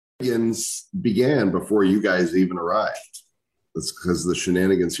began before you guys even arrived. That's because the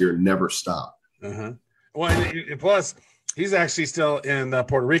shenanigans here never stop. Uh-huh. Well, and plus, he's actually still in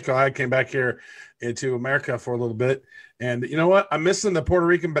Puerto Rico. I came back here into America for a little bit. And you know what? I'm missing the Puerto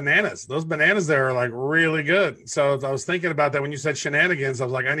Rican bananas. Those bananas there are like really good. So I was thinking about that when you said shenanigans. I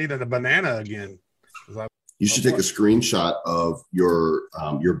was like, I needed a banana again. You should take a screenshot of your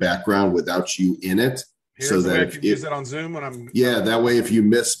background without you in it. So that I can use it on Zoom when I'm. Yeah, that way if you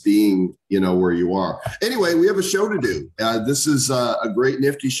miss being, where you are. Anyway, we have a show to do. This is a great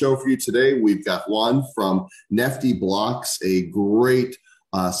Nifty show for you today. We've got one from NeftyBlocks, a great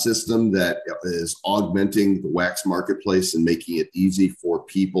system that is augmenting the wax marketplace and making it easy for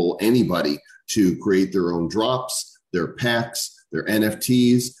people, anybody, to create their own drops, their packs, their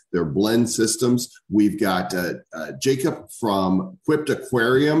NFTs, their blend systems. We've got Jacob from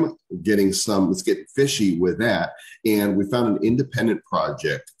Crypoquarium let's get fishy with that. And we found an independent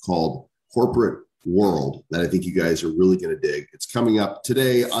project called Corporate World that I think you guys are really going to dig. It's coming up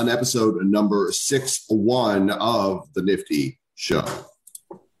today on episode number 61 of the Nifty Show.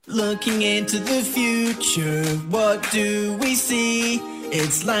 Looking into the future, what do we see?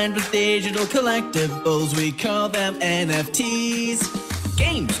 It's lined with digital collectibles, we call them NFTs.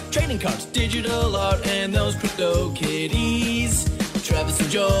 Games, trading cards, digital art, and those crypto kitties. Travis and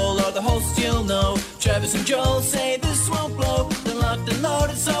Joel are the hosts, you'll know. Travis and Joel say this won't blow. They're locked and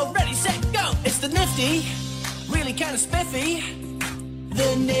loaded, so ready, set, go! It's the Nifty, really kind of spiffy.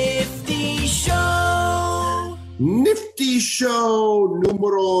 The Nifty Show. Nifty Show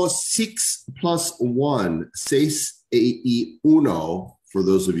número 6+1, 6+1, for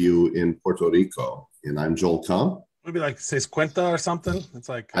those of you in Puerto Rico. And I'm Joel Comm. Maybe like 60 or something. It's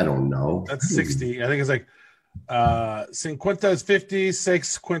like, I don't know. That's 60. I think it's like 50 is 50,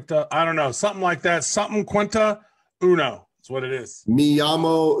 60. I don't know. Something like that. Something cuenta uno. That's what it is. Me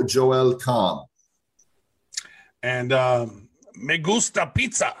llamo Joel Comm. And me gusta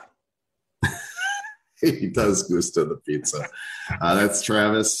pizza. He does gusta the pizza. That's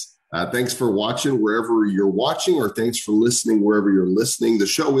Travis. Thanks for watching wherever you're watching, or thanks for listening wherever you're listening. The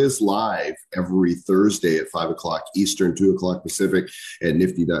show is live every Thursday at 5 o'clock Eastern, 2 o'clock Pacific at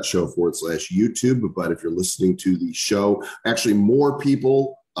nifty.show/YouTube. But if you're listening to the show, actually more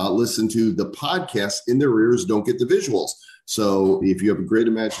people listen to the podcast in their ears, don't get the visuals. So if you have a great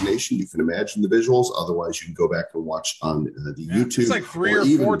imagination, you can imagine the visuals. Otherwise, you can go back and watch on the YouTube. It's like 3 or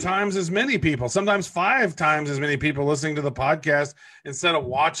 4 times as many people, sometimes 5 times as many people listening to the podcast instead of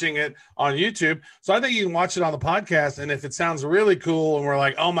watching it on YouTube. So I think you can watch it on the podcast. And if it sounds really cool and we're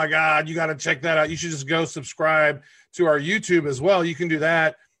like, oh my God, you got to check that out, you should just go subscribe to our YouTube as well. You can do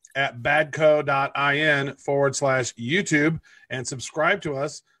that at badco.in/YouTube and subscribe to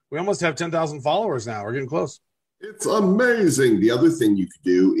us. We almost have 10,000 followers now. We're getting close. It's amazing. The other thing you could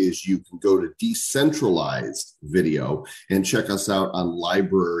do is you can go to decentralized video and check us out on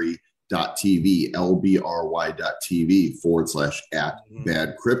library.tv, LBRY.TV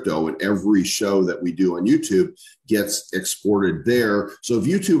 /@badcrypto. And every show that we do on YouTube gets exported there. So if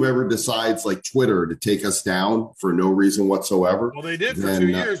YouTube ever decides, like Twitter, to take us down for no reason whatsoever. Well, they did for 2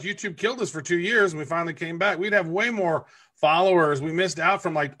 years. YouTube killed us for 2 years, and we finally came back. We'd have way more followers. We missed out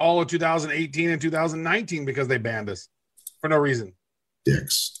from like all of 2018 and 2019 because they banned us for no reason.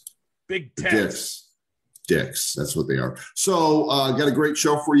 Dicks. Big techs. Dicks. That's what they are. So got a great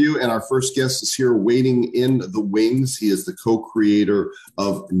show for you. And our first guest is here waiting in the wings. He is the co-creator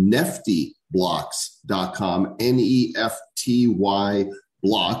of NeftyBlocks.com, NEFTY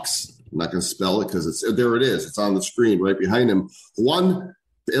blocks. I'm not going to spell it because there it is. It's on the screen right behind him.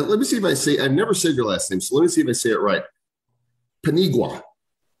 Let me see if I've never said your last name. So let me see if I say it right. Paniagua.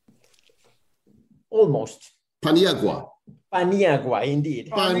 Almost. Paniagua,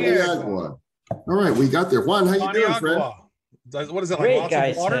 indeed. Paniagua. All right, we got there. Juan, how you doing, friend? What is it? Great, like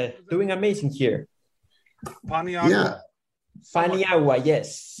guys. Doing amazing here. Paniagua. Yeah. Paniagua,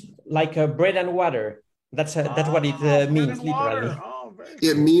 yes. Like bread and water. That's what it means, literally.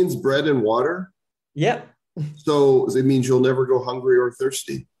 It means bread and water? Yeah. So it means you'll never go hungry or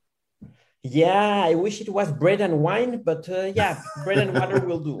thirsty. Yeah, I wish it was bread and wine, but yeah, bread and water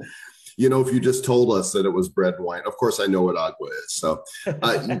will do. If you just told us that it was bread and wine, of course I know what agua is. So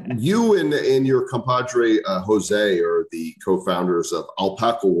you and your compadre, Jose, are the co-founders of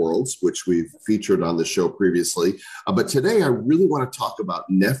Alpaca Worlds, which we've featured on the show previously. But today I really want to talk about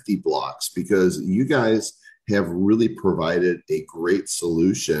NeftyBlocks because you guys have really provided a great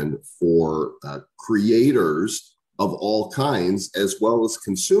solution for creators of all kinds as well as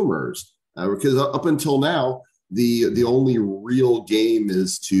consumers. Because up until now, the only real game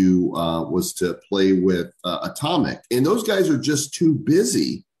was to play with Atomic, and those guys are just too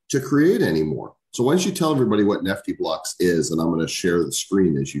busy to create anymore. So why don't you tell everybody what NeftyBlocks is, and I'm going to share the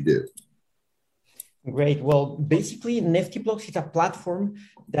screen as you do. Great. Well, basically, NeftyBlocks is a platform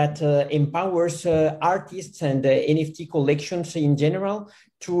that empowers artists and NFT collections in general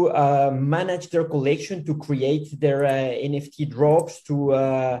to manage their collection, to create their NFT drops,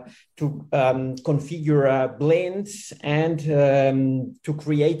 to configure blends, and to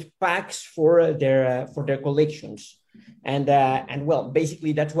create packs for their collections. And well,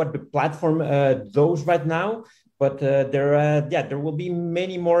 basically, that's what the platform does right now. But there will be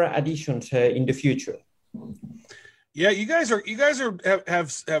many more additions in the future. Yeah, you guys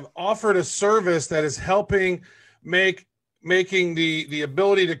have offered a service that is helping making the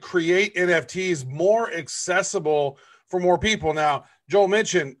ability to create NFTs more accessible for more people. Now, Joel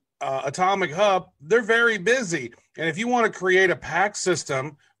mentioned Atomic Hub; they're very busy, and if you want to create a pack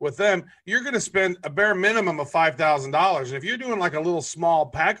system with them, you're going to spend a bare minimum of $5,000. And if you're doing like a little small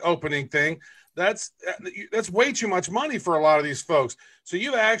pack opening thing, that's way too much money for a lot of these folks. So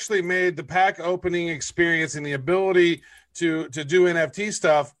you actually made the pack opening experience and the ability to do NFT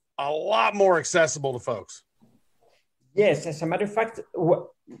stuff a lot more accessible to folks. Yes, as a matter of fact,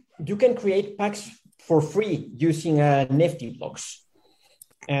 you can create packs for free using NeftyBlocks.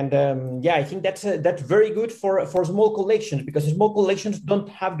 And I think that's very good for small collections, because small collections don't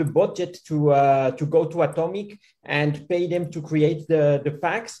have the budget to go to Atomic and pay them to create the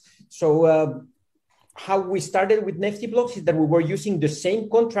packs. So how we started with NeftyBlocks is that we were using the same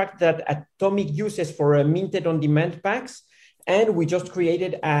contract that Atomic uses for minted on-demand packs, and we just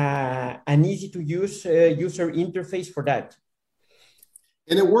created an easy-to-use user interface for that.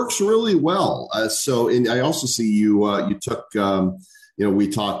 And it works really well. And I also see you took. We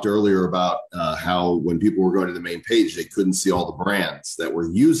talked earlier about how when people were going to the main page, they couldn't see all the brands that were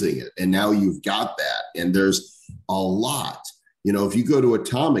using it. And now you've got that. And there's a lot. If you go to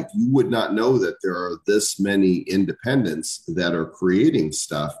Atomic, you would not know that there are this many independents that are creating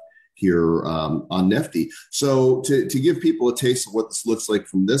stuff here on Nefty. So to give people a taste of what this looks like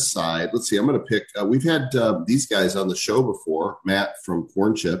from this side, let's see, I'm going to pick, we've had these guys on the show before, Matt from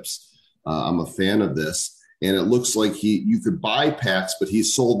Corn Chips. I'm a fan of this. And it looks like you could buy packs, but he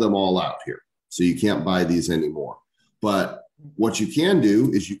sold them all out here. So you can't buy these anymore. But what you can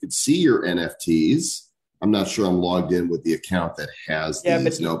do is you could see your NFTs. I'm not sure I'm logged in with the account that has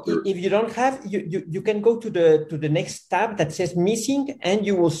these. But if you don't have, you can go to the next tab that says missing, and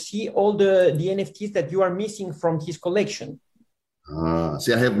you will see all the NFTs that you are missing from his collection.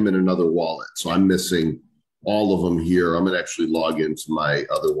 See, I have them in another wallet. So I'm missing all of them here. I'm going to actually log into my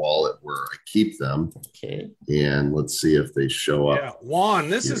other wallet where I keep them. Okay. And let's see if they show up. Yeah,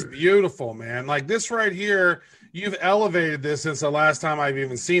 Juan, this is beautiful, man. Like this right here, you've elevated this since the last time I've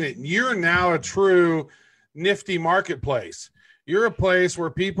even seen it. You're now a true Nifty marketplace. You're a place where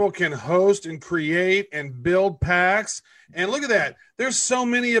people can host and create and build packs. And look at that. There's so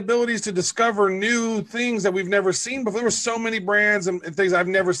many abilities to discover new things that we've never seen before. There were so many brands and things I've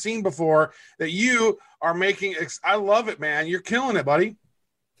never seen before that you are making. I love it, man. You're killing it, buddy.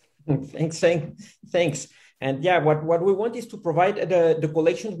 Thanks. And what we want is to provide the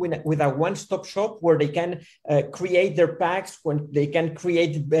collections with a one-stop shop where they can create their packs, when they can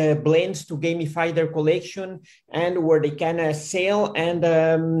create blends to gamify their collection, and where they can sell and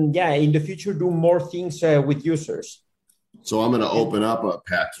in the future do more things with users. So I'm going to open up a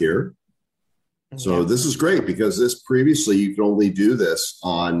pack here. So this is great, because this previously you could only do this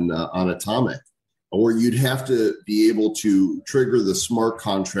on Atomic, or you'd have to be able to trigger the smart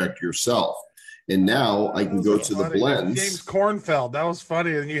contract yourself. And now I can go to the blends. James Cornfeld, that was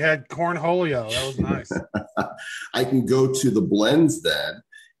funny. And you had Cornholio. That was nice. I can go to the blends then,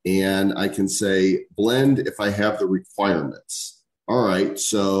 and I can say blend if I have the requirements. All right.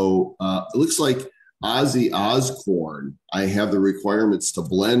 So it looks like Ozzy Osbourne, I have the requirements to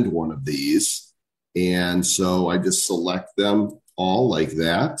blend one of these. And so I just select them all like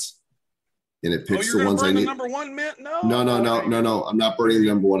that. And it picks the ones I need. Number one, man? No. I'm not burning the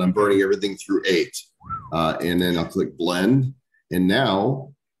number one. I'm burning everything through 8. And then I'll click blend. And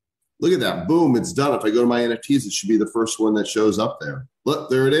now, look at that. Boom, it's done. If I go to my NFTs, it should be the first one that shows up there. Look,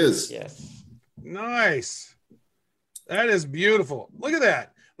 there it is. Yes. Nice. That is beautiful. Look at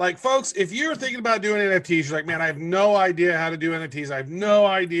that. Like, folks, if you're thinking about doing NFTs, you're like, man, I have no idea how to do NFTs. I have no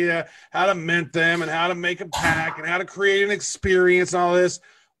idea how to mint them and how to make a pack and how to create an experience and all this.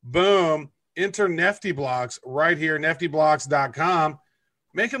 Boom. Enter NeftyBlocks right here, NeftyBlocks.com,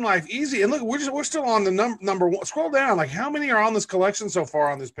 making life easy. And look, we're still on the number one. Scroll down. Like, how many are on this collection so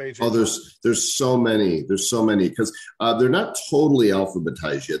far on this page? Oh, there's so many. There's so many, because they're not totally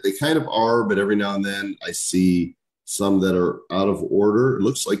alphabetized yet. They kind of are, but every now and then I see some that are out of order. It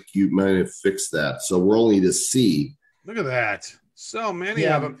looks like you might have fixed that. So we're only to C. Look at that. So many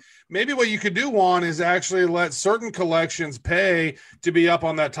of them. Maybe what you could do, Juan, is actually let certain collections pay to be up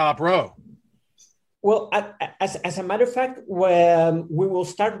on that top row. Well, as a matter of fact, we will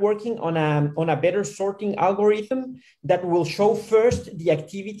start working on a better sorting algorithm that will show first the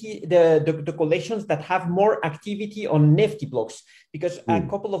activity, the collections that have more activity on NeftyBlocks. Because a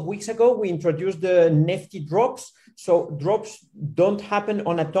couple of weeks ago, we introduced the Nifty drops. So drops don't happen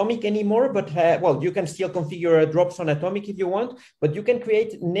on Atomic anymore, but you can still configure drops on Atomic if you want, but you can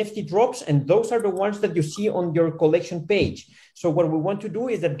create Nifty drops, and those are the ones that you see on your collection page. So what we want to do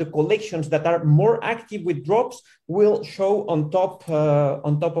is that the collections that are more active with drops will show on top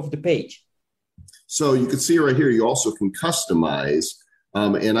of the page. So you can see right here, you also can customize,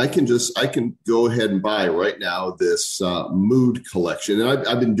 and I can go ahead and buy right now this mood collection. And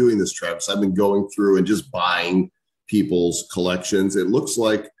I've been doing this, Travis. I've been going through and just buying people's collections. It looks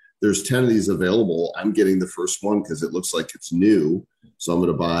like there's 10 of these available. I'm getting the first one because it looks like it's new. So I'm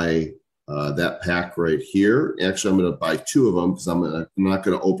going to buy that pack right here. Actually, I'm going to buy 2 of them because I'm not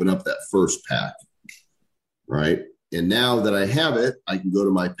going to open up that first pack, right? And now that I have it, I can go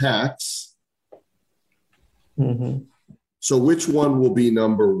to my packs. Mm-hmm. So which one will be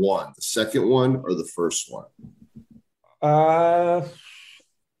number 1, the second one or the first one?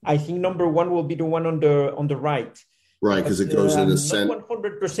 I think number 1 will be the one on the right. Right, because it goes in a I'm not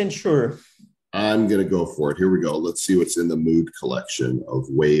 100% sure. I'm going to go for it. Here we go. Let's see what's in the mood collection of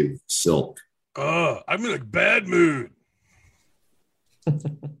Wave Silk. I'm in a bad mood.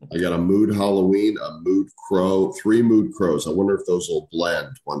 I got a mood Halloween, a mood crow, 3 mood crows. I wonder if those will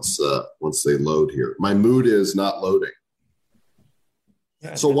blend once they load here. My mood is not loading.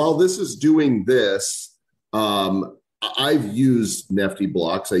 So while this is doing this, I've used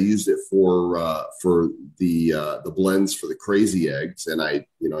NeftyBlocks. I used it for the blends for the crazy eggs, and I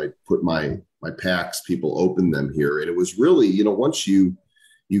put my packs. People open them here, and it was really, once you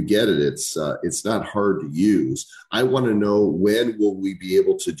get it, it's not hard to use. I want to know, when will we be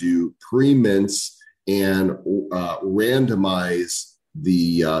able to do pre-mints and randomize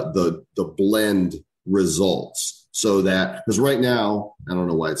the blend results, so that, because right now, I don't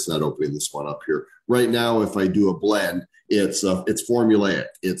know why it's not opening this one up here. Right now, if I do a blend, it's formulaic.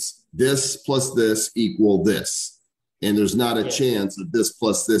 It's this plus this equal this. And there's not a chance of this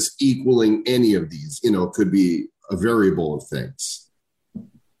plus this equaling any of these. It could be a variable of things.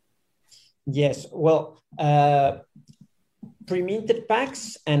 Yes. Well, pre-minted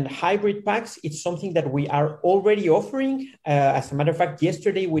packs and hybrid packs, it's something that we are already offering. As a matter of fact,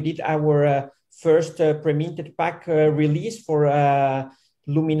 yesterday we did our first pre-minted pack release for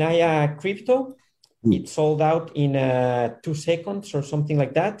Luminaya Crypto. It sold out in 2 seconds or something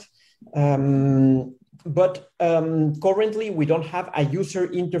like that. But currently we don't have a user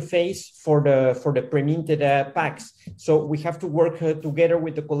interface for the pre-minted packs. So we have to work together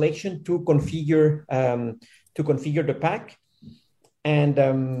with the collection to configure the pack. And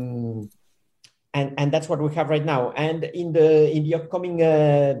that's what we have right now. And in the upcoming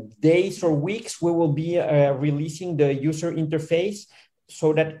days or weeks, we will be releasing the user interface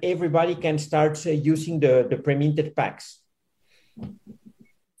so that everybody can start using the pre-minted packs.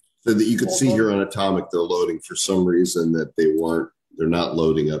 So that you could see here on Atomic, they're loading for some reason that they're not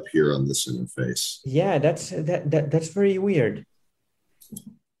loading up here on this interface. Yeah, that's very weird.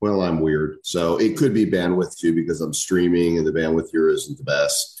 Well, I'm weird. So it could be bandwidth too, because I'm streaming and the bandwidth here isn't the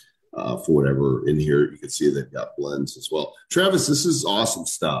best for whatever in here. You can see they've got blends as well. Travis, this is awesome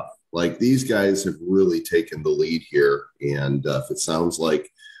stuff. Like, these guys have really taken the lead here. And if it sounds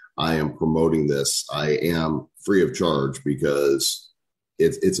like I am promoting this, I am free of charge, because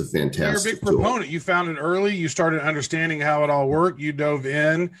it's a fantastic You're a big proponent. You found it early. You started understanding how it all worked. You dove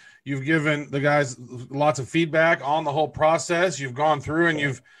in. You've given the guys lots of feedback on the whole process. You've gone through and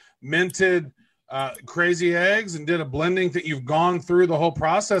you've minted crazy eggs and did a blending that you've gone through the whole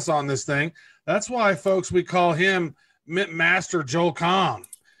process on this thing. That's why, folks, we call him Mint Master Joel Kahn.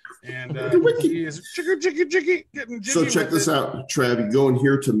 And he is jiggy, getting jiggy. So check this out, Trav. You go in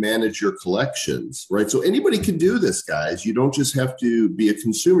here to manage your collections, right? So anybody can do this, guys. You don't just have to be a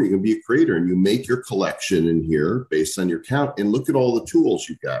consumer. You can be a creator, and you make your collection in here based on your count. And look at all the tools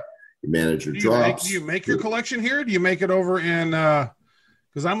you've got. You manage your drops. Do you make your collection here? Do you make it over in?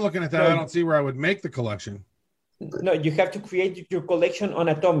 Because I'm looking at that, I don't see where I would make the collection. No, you have to create your collection on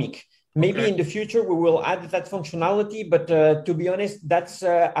Atomic. Maybe in the future we will add that functionality, but to be honest, that's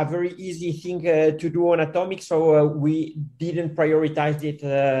a very easy thing to do on Atomic. So we didn't prioritize it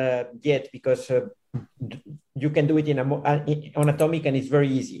yet, because you can do it on Atomic, and it's very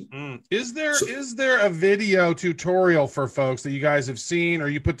easy. Is there a video tutorial for folks that you guys have seen or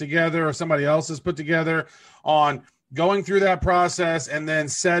you put together or somebody else has put together on going through that process and then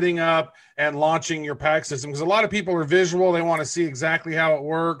setting up and launching your pack system? Because a lot of people are visual. They want to see exactly how it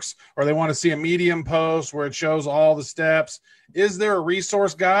works, or they want to see a Medium post where it shows all the steps. Is there a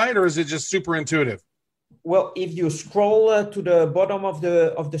resource guide, or is it just super intuitive? Well, if you scroll to the bottom of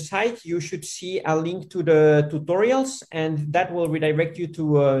the site, you should see a link to the tutorials, and that will redirect you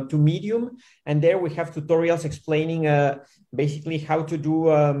to Medium. And there we have tutorials explaining basically how to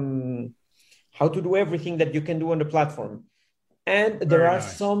do everything that you can do on the platform. And there are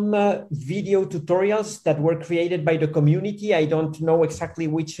some video tutorials that were created by the community. I don't know exactly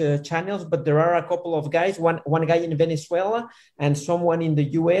which channels, but there are a couple of guys, one guy in Venezuela and someone in the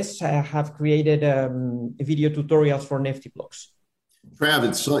US have created video tutorials for NeftyBlocks.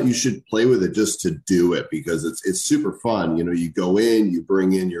 Travis, you should play with it just to do it, because it's super fun. You know, you go in, you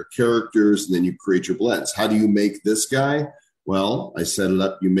bring in your characters, and then you create your blends. How do you make this guy? Well, I set it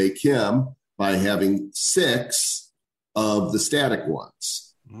up. You make him by having 6 of the static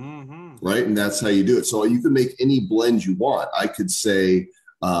ones, right? And that's how you do it. So you can make any blend you want. I could say,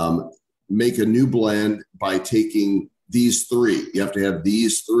 make a new blend by taking these 3. You have to have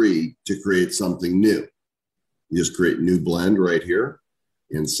these 3 to create something new. You just create a new blend right here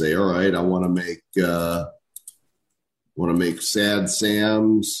and say, all right, I want to make Sad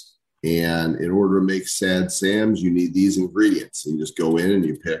Sam's. And in order to make Sad Sam's, you need these ingredients. And you just go in and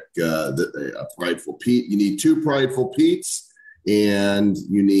you pick a Prideful Pete. You need 2 Prideful Petes, and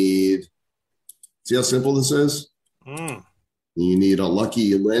you need, see how simple this is? You need a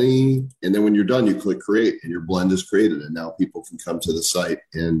Lucky Lenny. And then when you're done, you click create, and your blend is created. And now people can come to the site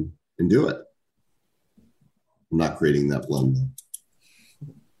and do it. I'm not creating that blend, though.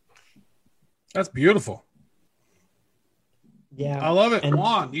 That's beautiful. Yeah, I love it.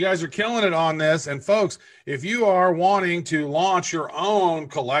 Juan, you guys are killing it on this. And folks, if you are wanting to launch your own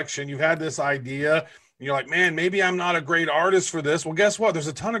collection, you've had this idea, and you're like, man, maybe I'm not a great artist for this. Well, guess what? There's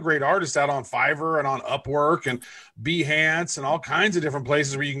a ton of great artists out on Fiverr and on Upwork and Behance and all kinds of different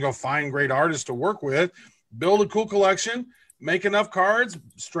places where you can go find great artists to work with, build a cool collection, make enough cards,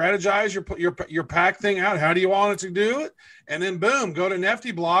 strategize your pack thing out. How do you want it to do it? And then boom, go to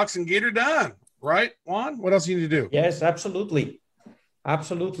NeftyBlocks and get her done. Right, Juan? What else do you need to do? Yes, absolutely.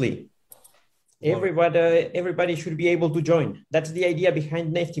 Everybody should be able to join. That's the idea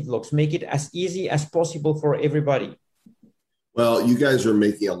behind NeftyBlocks. Make it as easy as possible for everybody. Well, you guys are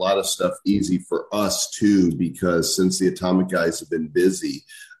making a lot of stuff easy for us too, because since the Atomic guys have been busy,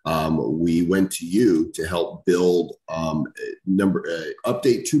 we went to you to help build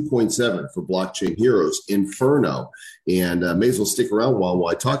update 2.7 for Blockchain Heroes, Inferno. And may as well stick around while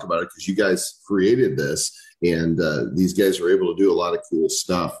I talk about it, because you guys created this, and these guys are able to do a lot of cool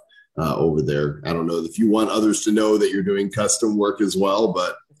stuff over there. I don't know if you want others to know that you're doing custom work as well,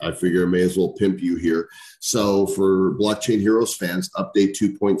 but I figure I may as well pimp you here. So for Blockchain Heroes fans, update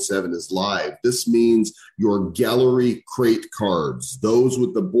 2.7 is live. This means your gallery crate cards, those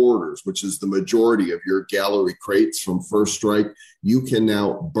with the borders, which is the majority of your gallery crates from First Strike, you can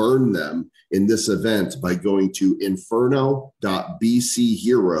now burn them in this event by going to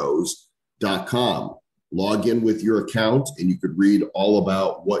inferno.bcheroes.com. Log in with your account, and you could read all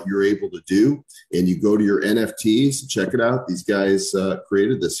about what you're able to do. And you go to your NFTs, check it out. These guys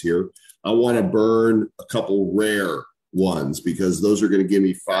created this here. I want to burn a couple rare ones because those are going to give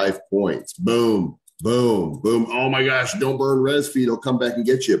me 5 points. Boom, boom, boom. Oh my gosh, don't burn ResFeed. He'll come back and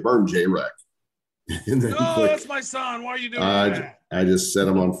get you. Burn JREC. No, that's my son. Why are you doing that? I just set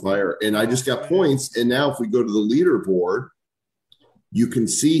him on fire. And I just got points. And now if we go to the leaderboard, you can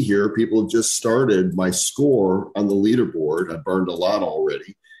see here, people have just started my score on the leaderboard. I burned a lot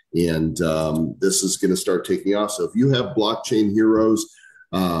already, and this is going to start taking off. So if you have Blockchain Heroes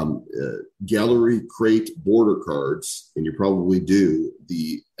gallery crate border cards, and you probably do,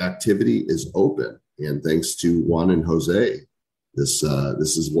 the activity is open. And thanks to Juan and Jose, this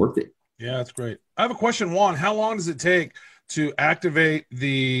is working. Yeah, that's great. I have a question, Juan. How long does it take to activate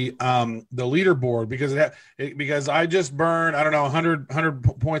the leaderboard? Because I just burned, I don't know, 100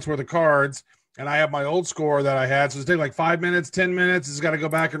 points worth of cards, and I have my old score that I had. So it's take like 5 minutes, 10 minutes. It's got to go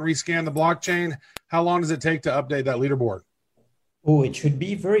back and rescan the blockchain. How long does it take to update that leaderboard? Oh, it should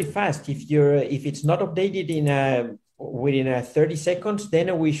be very fast. If it's not updated within 30 seconds,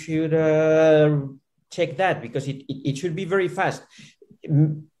 then we should check that, because it should be very fast.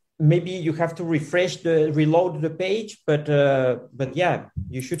 Maybe you have to reload the page, but yeah,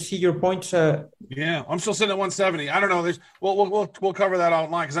 you should see your points. Yeah, I'm still sitting at 170. I don't know. We'll cover that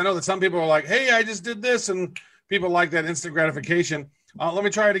online, because I know that some people are like, "Hey, I just did this, and people like that instant gratification. Let me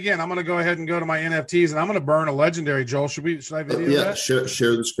try it again. I'm going to go ahead and go to my NFTs, and I'm going to burn a legendary. Joel, should I video that?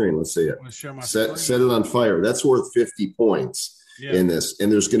 Share the screen. Let's see it. I'm share my set it on fire. That's worth 50 points in this,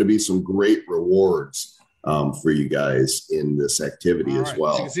 and there's going to be some great rewards for you guys in this activity as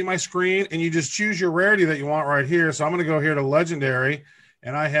well. So you can see my screen, and you just choose your rarity that you want right here. So I'm going to go here to legendary,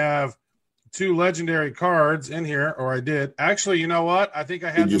 and I have 2 legendary cards in here, or I did. Actually, you know what? I think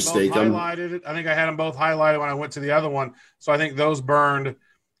I had them both highlighted. I think I had them both highlighted when I went to the other one. So I think those burned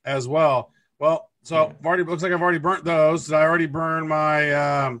as well. Well, so looks like I've already burnt those. Did I already burn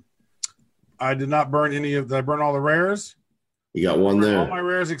my I did not burn any of. Did I burn all the rares? You got one there. All my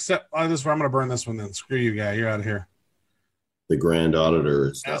rares except this one. I'm going to burn this one then. Screw you, guy. You're out of here. The Grand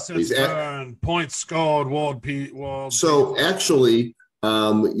Auditor. Assets burned, points scored, world. So actually,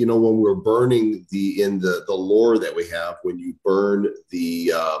 when we're burning the lore that we have, when you burn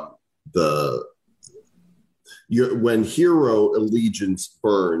when Hero Allegiance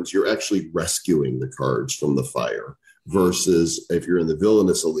burns, you're actually rescuing the cards from the fire, versus if you're in the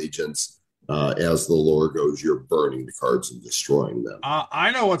Villainous Allegiance, as the lore goes, you're burning the cards and destroying them.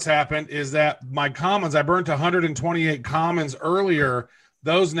 I know what's happened is that my commons, I burnt 128 commons earlier.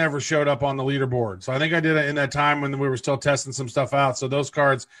 Those never showed up on the leaderboard. So I think I did it in that time when we were still testing some stuff out. So those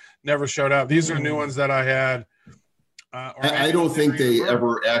cards never showed up. These are new ones that I had. I don't think they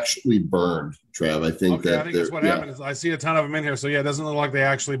ever actually burned, Trav. I think that's what happened. Is I see a ton of them in here. So, yeah, it doesn't look like they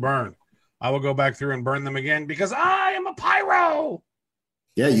actually burned. I will go back through and burn them again because I am a pyro.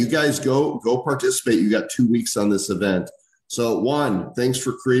 Yeah, you guys go participate. You got 2 weeks on this event. So, Juan, thanks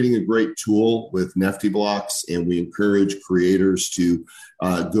for creating a great tool with NeftyBlocks, and we encourage creators to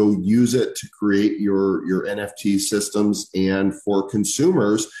go use it to create your NFT systems. And for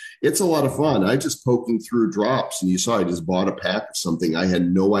consumers, it's a lot of fun. I just poking through drops, and you saw I just bought a pack of something I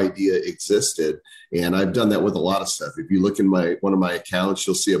had no idea existed, and I've done that with a lot of stuff. If you look in one of my accounts,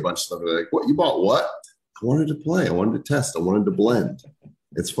 you'll see a bunch of stuff like, "What you bought? What?" I wanted to play. I wanted to test. I wanted to blend.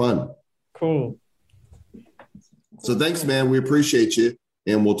 It's fun. Cool. So thanks, man. We appreciate you,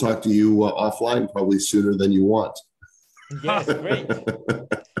 and we'll talk to you offline probably sooner than you want. Yes, great.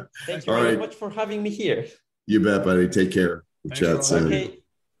 Thank you very much for having me here. You bet, buddy. Take care. We'll chat soon. Okay.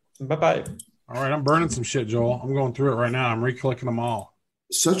 Bye-bye. All right, I'm burning some shit, Joel. I'm going through it right now. I'm re-clicking them all.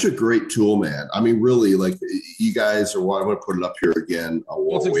 Such a great tool, man. I mean, really, like you guys are. I'm going to put it up here again.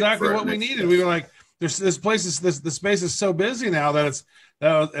 Well, it's exactly what we needed. We were like, the space is so busy now that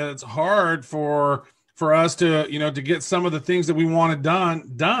it's hard for us to get some of the things that we wanted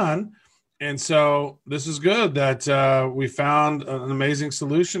done. And so this is good that we found an amazing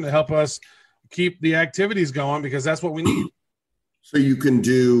solution to help us keep the activities going, because that's what we need. So you can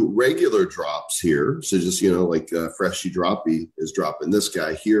do regular drops here. So just, like Freshy Droppy is dropping this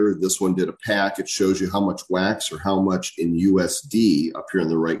guy here. This one did a pack. It shows you how much wax or how much in USD up here in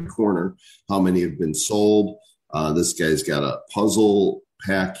the right corner, how many have been sold. This guy's got a puzzle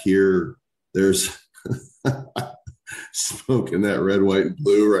pack here. There's smoking that red, white, and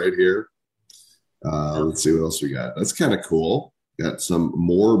blue right here. Let's see what else we got. That's kind of cool. Got some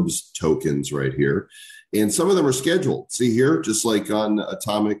Morbs tokens right here. And some of them are scheduled. See here, just like on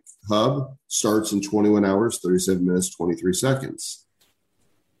Atomic Hub, starts in 21 hours, 37 minutes, 23 seconds.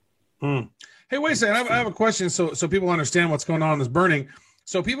 Hey, wait a second. I have a question so people understand what's going on in this burning.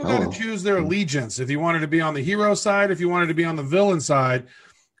 So people got to choose their allegiance. If you wanted to be on the hero side, if you wanted to be on the villain side.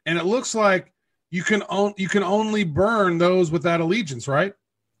 And it looks like you can only burn those with that allegiance, right?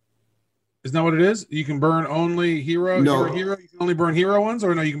 Isn't that what it is? You can burn only hero. No, you can only burn hero ones,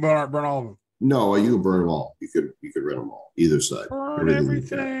 or no? You can burn all of them. No, you can burn them all. You could run them all, either side. Burn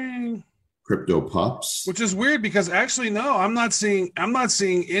everything. Crypto pups, which is weird because actually, no, I'm not seeing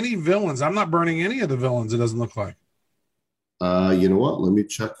any villains. I'm not burning any of the villains. It doesn't look like. You know what? Let me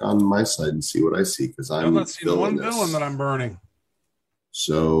check on my side and see what I see, because I'm not seeing one villain that I'm burning.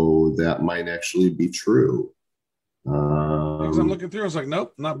 So that might actually be true. Because I'm looking through, I was like,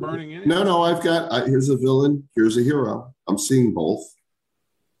 nope, not burning any. No, I've got here's a villain, here's a hero. I'm seeing both.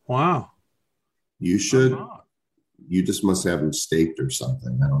 Wow. You just must have them staked or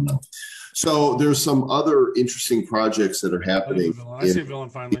something. I don't know. So there's some other interesting projects that are happening. I see a villain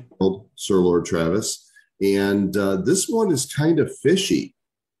finally. Sir Lord Travis. And this one is kind of fishy.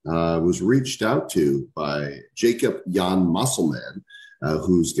 Was reached out to by Jacob Jan Musselman,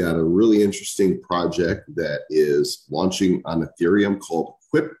 who's got a really interesting project that is launching on Ethereum called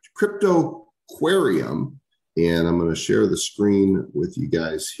Crypoquarium. And I'm going to share the screen with you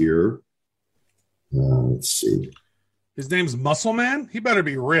guys here. Let's see. His name's Muscleman? He better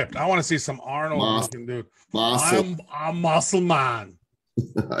be ripped. I want to see some Arnold looking dude. I'm Muscleman.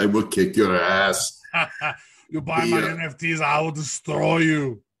 I will kick your ass. You buy my NFTs, I will destroy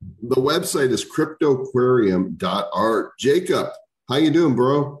you. The website is cryptoquarium.art. Jacob, how you doing,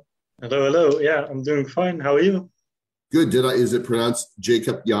 bro? Hello. Yeah, I'm doing fine. How are you? Good. Is it pronounced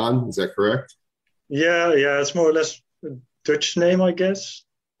Jacob Jan? Is that correct? Yeah. It's more or less a Dutch name, I guess.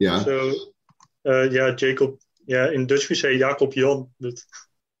 Yeah. So, Jacob. Yeah, in Dutch we say Jacob Jan. But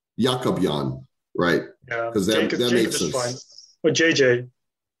Jacob Jan, right? Yeah, because that Jacob makes sense. Fine. Or JJ.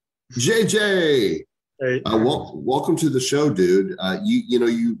 JJ. Hey. Welcome to the show, dude.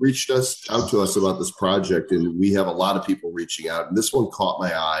 You reached out to us about this project, and we have a lot of people reaching out. And this one caught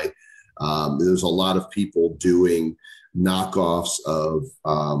my eye. There's a lot of people doing knockoffs of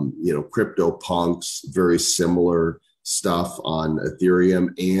CryptoPunks, very similar stuff on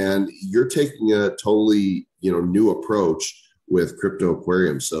Ethereum, and you're taking a totally new approach with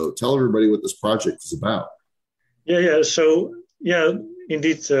Cryptoquarium. So tell everybody what this project is about. Yeah. So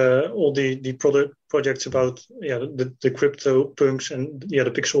indeed, all the product projects about the CryptoPunks and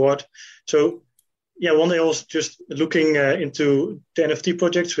the pixel art. So one day I was just looking into the NFT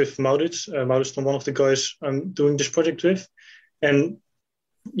projects with Maurits. Maurits is one of the guys I'm doing this project with, and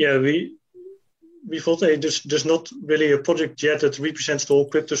we thought there's not really a project yet that represents the whole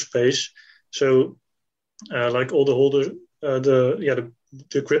crypto space. So like all the holders, the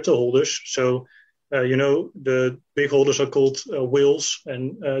crypto holders. So the big holders are called whales,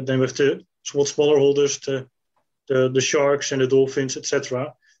 and then with the somewhat smaller holders, the sharks and the dolphins,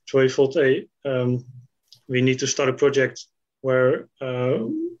 etc. So I thought, we need to start a project where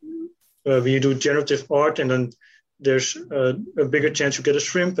we do generative art, and then there's a bigger chance you get a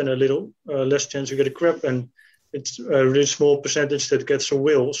shrimp and a little less chance you get a crab, and it's a really small percentage that gets a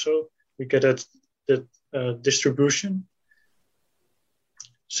whale. So we get that distribution.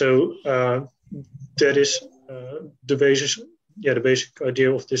 So that is the basic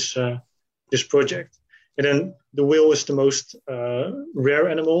idea of this project. And then the whale is the most rare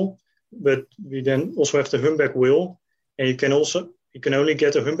animal, but we then also have the humpback whale, and you can only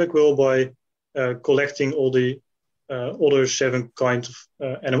get a humpback whale by collecting all the other 7 kinds of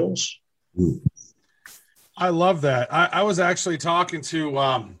animals. I love that. I was actually talking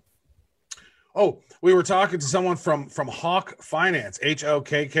to we were talking to someone from Hawk Finance,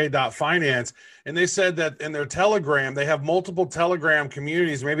 HOKK.finance, and they said that in their Telegram, they have multiple Telegram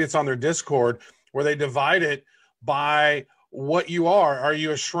communities, maybe it's on their Discord, where they divide it by what you are. Are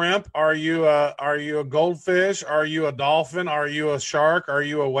you a shrimp? Are you a goldfish? Are you a dolphin? Are you a shark? Are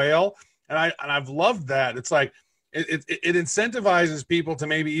you a whale? And I've loved that. It's like it incentivizes people to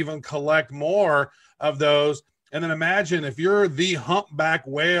maybe even collect more of those. And then imagine if you're the humpback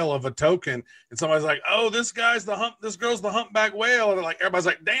whale of a token, and somebody's like, "Oh, this girl's the humpback whale," and like everybody's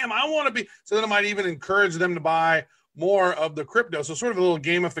like, "Damn, I want to be." So then it might even encourage them to buy more of the crypto. So sort of a little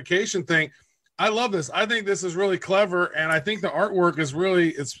gamification thing. I love this. I think this is really clever, and I think the artwork is really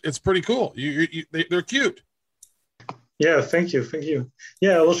it's pretty cool. They're cute. Yeah, thank you.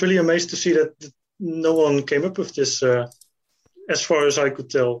 Yeah, I was really amazed to see that no one came up with this. As far as I could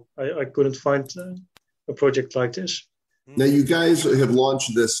tell, I couldn't find a project like this. Now, you guys have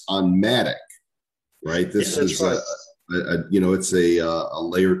launched this on Matic, right? This is right. It's a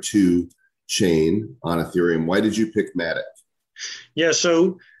layer 2 chain on Ethereum. Why did you pick Matic? Yeah,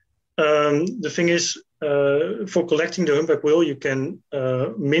 so the thing is, for collecting the humpback whale, you can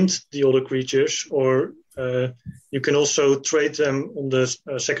mint the other creatures, or you can also trade them on the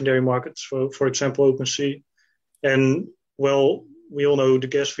secondary markets, for example, OpenSea. And well, we all know the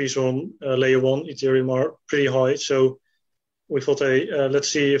gas fees on layer 1 Ethereum are pretty high. So we thought, let's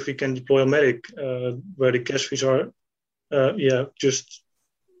see if we can deploy on Matic, where the gas fees are just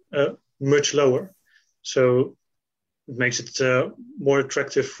much lower. So it makes it more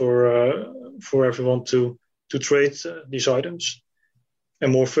attractive for everyone to trade these items,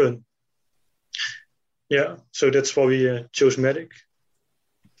 and more fun. Yeah, so that's why we chose Matic.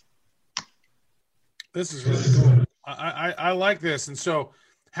 This is really cool. I like this. And so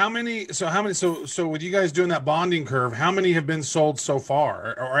how many with you guys doing that bonding curve, how many have been sold so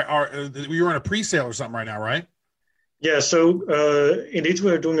far? Or you're in a pre-sale or something right now, right? Yeah, so indeed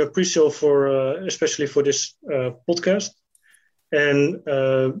we're doing a pre-sale for especially for this podcast, and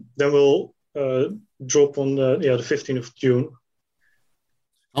then we'll drop on the 15th of June.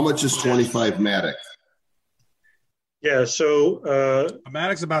 How much is 25 Matic? Yeah, so a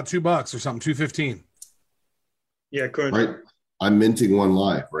Matic's about $2 or something, $2.15. Yeah, currently. Right. I'm minting one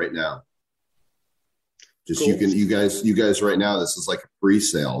live right now. Just cool. You guys right now, this is like a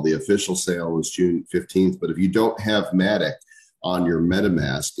pre-sale. The official sale is June 15th, but if you don't have Matic on your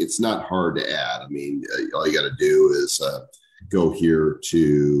MetaMask, it's not hard to add. I mean, all you got to do is go here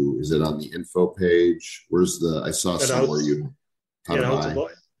to, is it on the info page? Where's the, I saw somewhere how to buy.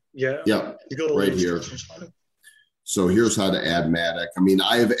 Yeah. You got all right here. So here's how to add Matic. I mean,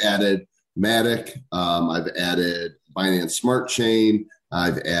 I've added Matic. I've added Binance Smart Chain.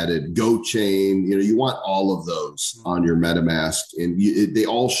 I've added Go Chain. You want all of those on your MetaMask, and they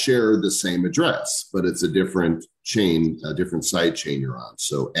all share the same address, but it's a different chain, a different side chain you're on.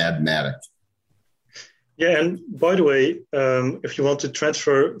 So add Matic. Yeah, and by the way, if you want to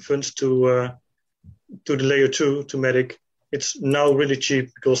transfer funds to the layer 2 to Matic, it's now really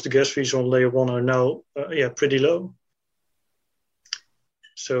cheap because the gas fees on layer 1 are now pretty low.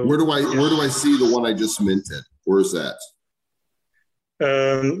 So where do I see the one I just minted? Where's that?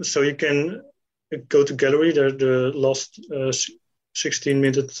 So you can go to gallery. They're the last 16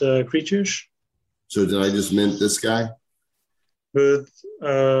 minute creatures. So did I just mint this guy? But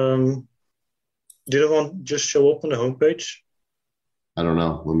did I want just show up on the homepage? I don't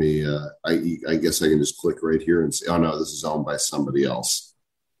know. Let me. I guess I can just click right here and say, "Oh no, this is owned by somebody else."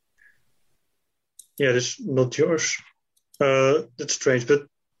 Yeah, this is not yours. That's strange. But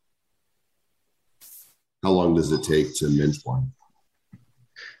how long does it take to mint one?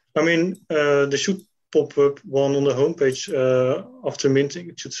 I mean, they should pop up one on the homepage after minting.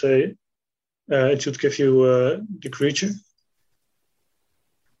 It should say, it should give you the creature.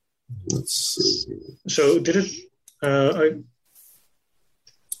 Let's see. So did it?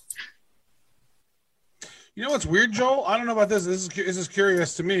 You know what's weird, Joel? I don't know about this. This is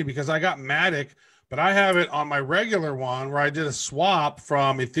curious to me because I got Matic, but I have it on my regular one where I did a swap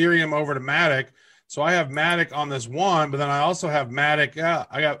from Ethereum over to Matic. So I have Matic on this one, but then I also have Matic. Yeah,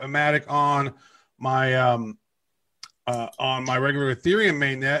 I got a Matic on my regular Ethereum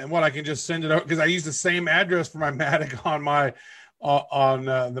mainnet, and what I can just send it out because I use the same address for my Matic on my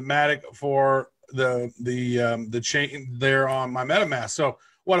the Matic for the chain there on my MetaMask. So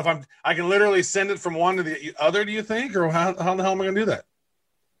what if I can literally send it from one to the other? Do you think, or how the hell am I going to do that?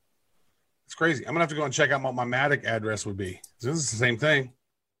 It's crazy. I'm gonna have to go and check out what my Matic address would be. This is the same thing.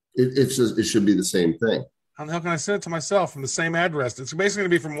 It should be the same thing. How the hell can I send it to myself from the same address? It's basically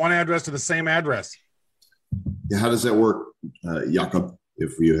going to be from one address to the same address. Yeah, how does that work, Jakob?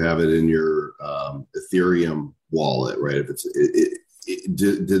 If you have it in your Ethereum wallet, right? If it's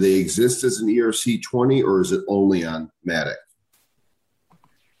do they exist as an ERC20 or is it only on Matic?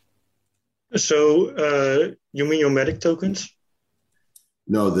 So you mean your Matic tokens?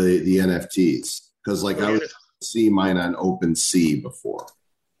 No, the NFTs, because I would see mine on OpenSea before.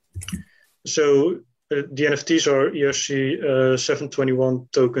 So the NFTs are ERC 721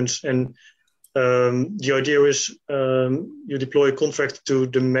 tokens, and the idea is you deploy a contract to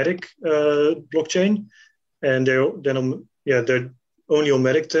the Matic blockchain, and they're only on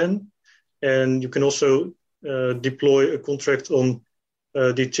Matic 10, and you can also deploy a contract on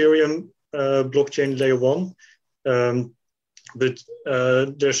the Ethereum blockchain layer 1, but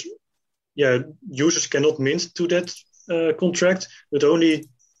there's users cannot mint to that contract, but only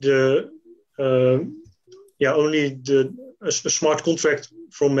a smart contract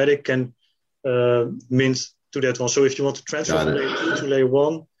from Matic can mint to that one. So if you want to transfer from layer 2 to layer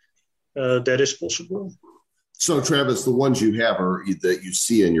 1, that is possible. So Travis, the ones you have that you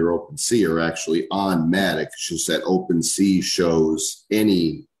see in your OpenSea are actually on Matic. It's just that OpenSea shows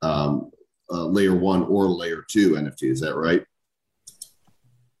any layer 1 or layer 2 NFT. Is that right?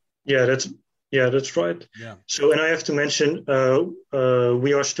 Yeah, that's right. Yeah. So, and I have to mention,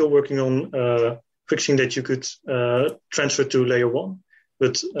 we are still working on fixing that you could transfer to layer 1.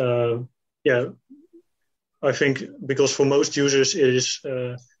 But I think because for most users it is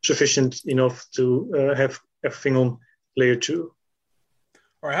sufficient enough to have everything on layer 2.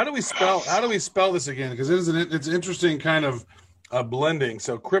 All right. How do we spell this again? Because it's an interesting kind of blending.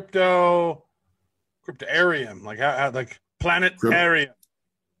 So cryptarium, like planetarium.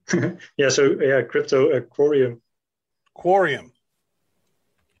 Cryptoquarium. Aquarium.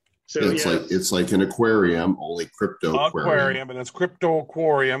 So it's like an aquarium, only crypto aquarium, and it's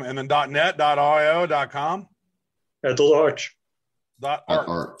Cryptoquarium, and then .net, .io, .com. .art.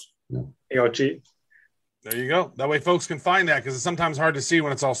 .art. Yeah. ART. There you go. That way folks can find that because it's sometimes hard to see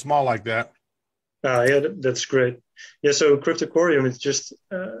when it's all small like that. That's great. Yeah, so Cryptoquarium is just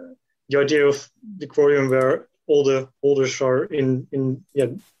the idea of the aquarium where all the holders are in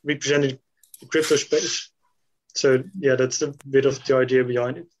representing the crypto space. So that's a bit of the idea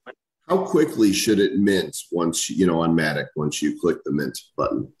behind it. How quickly should it mint once on Matic once you click the mint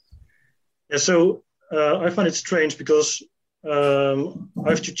button? Yeah, so I find it strange because I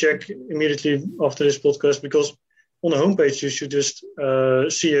have to check immediately after this podcast because on the homepage you should just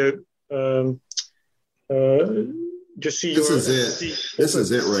see just see This your. is it. This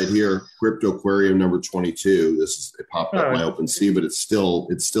is it right here. Cryptoquarium number 22. It popped up my OpenSea, but it's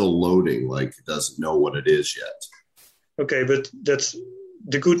still loading. Like it doesn't know what it is yet. Okay, but that's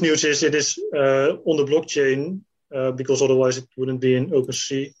the good news is it is on the blockchain because otherwise it wouldn't be in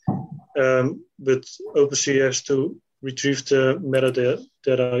OpenSea. But OpenSea has to retrieve the metadata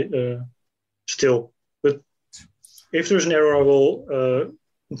still. But if there's an error, I will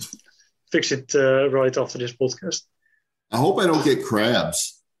fix it right after this podcast. I hope I don't get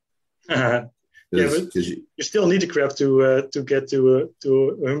crabs. Yeah, but you still need a crab to get to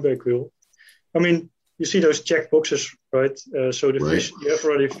a humpback whale. I mean, you see those check boxes, right? So the fish, you have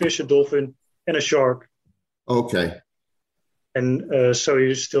already a fish, a dolphin, and a shark. Okay. And so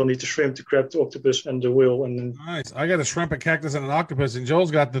you still need the shrimp, the crab, the octopus, and the whale. And then... Nice. I got a shrimp, a cactus, and an octopus, and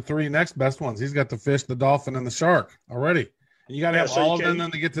Joel's got the 3 next best ones. He's got the fish, the dolphin, and the shark already. And you got to have all of them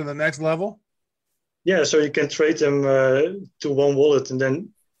then to get to the next level? Yeah, so you can trade them to one wallet, and then,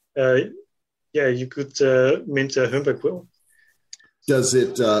 you could mint a humpback whale. Does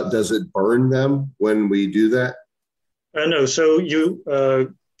it burn them when we do that? No. So you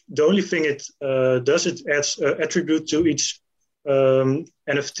the only thing it does, it adds attribute to each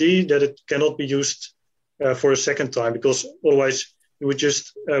NFT that it cannot be used for a second time, because otherwise you would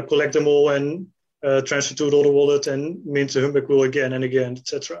just collect them all and transfer to another wallet and mint the humpback whale again and again,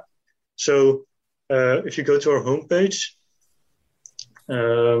 etc. So if you go to our homepage,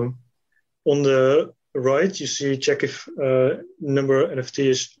 on the right, you see check if number NFT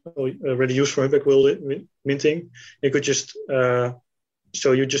is already used for humpback whale minting. You could just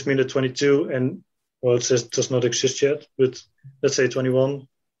so you just minted 22, and well, it says it does not exist yet, but let's say 21.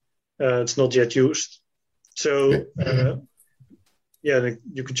 It's not yet used. So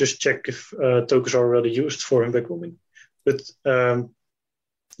you could just check if tokens are already used for humpback whale mint. But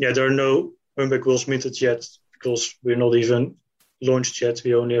there are no humpback whales minted yet because we're not even launched yet.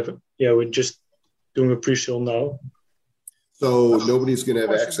 We only have we're just doing a pre-sale now. So nobody's going to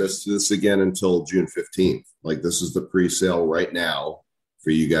have access to this again until June 15th. Like this is the pre-sale right now for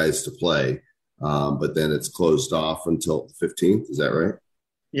you guys to play. But then it's closed off until the 15th. Is that right?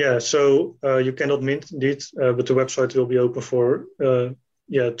 Yeah. So you cannot mint indeed, but the website will be open for, to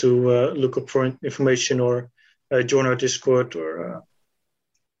look up for information or join our Discord or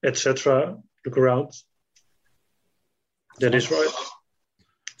etc. Look around. That is right.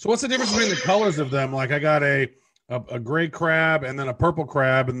 So what's the difference between the colors of them? Like I got a gray crab and then a purple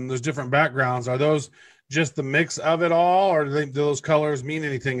crab, and there's different backgrounds. Are those just the mix of it all, or do those colors mean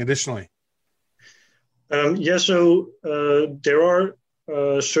anything additionally? So there are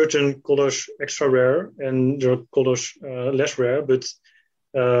certain colors extra rare, and there are colors less rare, but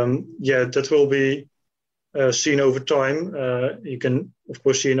that will be seen over time. You can, of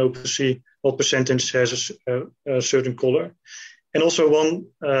course, see in OpenSea what percentage has a certain color. And also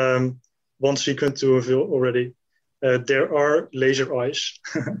one sequence to reveal already. There are laser eyes,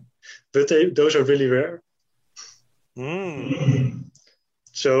 but those are really rare. Mm.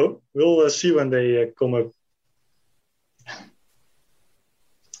 So we'll see when they come up.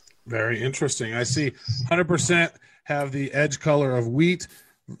 Very interesting. I see 100% have the edge color of wheat,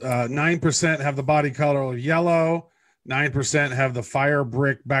 9% have the body color of yellow, 9% have the fire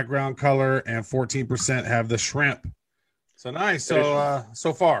brick background color, and 14% have the shrimp. So nice. So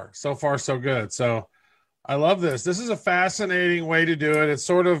far, so good. So I love this. This is a fascinating way to do it. It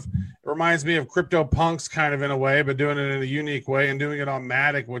sort of reminds me of CryptoPunks kind of in a way, but doing it in a unique way and doing it on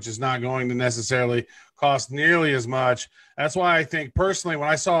Matic, which is not going to necessarily cost nearly as much. That's why I think personally, when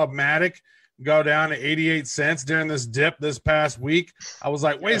I saw Matic go down to 88 cents during this dip this past week, I was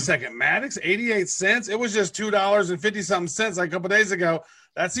like, wait a second, Matic's 88 cents? It was just $2.50 something cents like a couple days ago.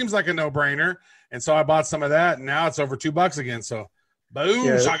 That seems like a no-brainer. And so I bought some of that, and now it's over $2 again. So boom,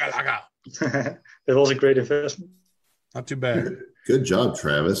 shaka. That was a great investment. Not too bad. Good job,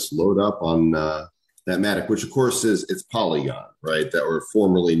 Travis. Load up on that Matic, which of course it's Polygon, right? That were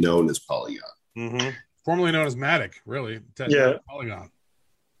formerly known as Polygon. Mm-hmm. Formerly known as Matic, really. Polygon.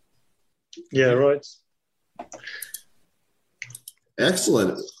 Yeah, right.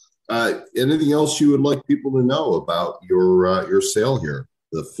 Excellent. Anything else you would like people to know about your sale here?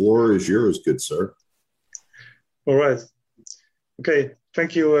 The floor is yours, good sir. All right. Okay.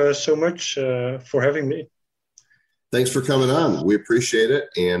 Thank you so much for having me. Thanks for coming on. We appreciate it,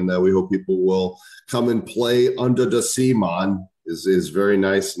 and we hope people will come and play under the sea, man. Is very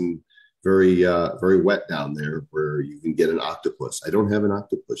nice and very wet down there, where you can get an octopus. I don't have an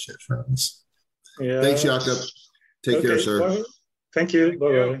octopus yet, Travis. Yeah. Thanks, Jakob. Take care, sir. Bye. Thank you. Bye.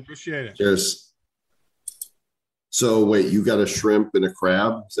 Appreciate it. Cheers. So wait, you got a shrimp and a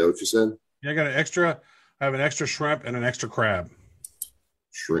crab? Is that what you said? Yeah, I got an extra I have an extra shrimp and an extra crab.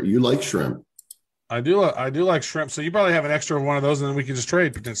 Shrimp. You like shrimp? I do like shrimp. So you probably have an extra one of those, and then we can just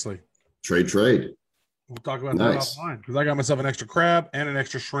trade potentially. Trade. We'll talk about that offline because I got myself an extra crab and an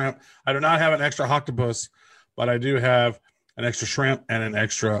extra shrimp. I do not have an extra octopus, but I do have an extra shrimp and an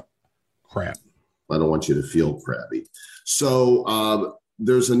extra crab. I don't want you to feel crabby. So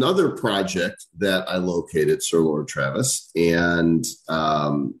there's another project that I located, Sir Lord Travis, and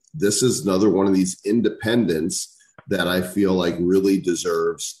this is another one of these independents that I feel like really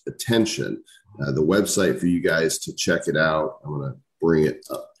deserves attention. The website for you guys to check it out, I'm going to bring it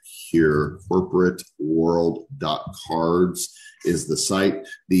up here. Corporateworld.cards is the site.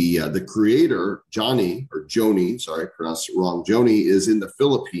 The creator, Joni, sorry, I pronounced it wrong. Joni is in the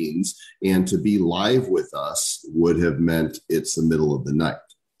Philippines, and to be live with us would have meant it's the middle of the night.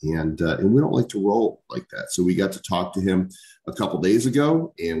 And we don't like to roll like that. So we got to talk to him a couple days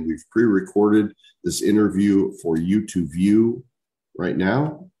ago, and we've pre-recorded this interview for you to view right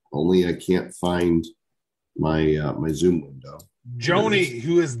now. Only I can't find my Zoom window. Joni,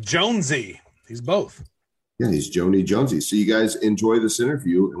 who is Jonesy. He's both. Yeah, he's Joni Jonesy. So you guys enjoy this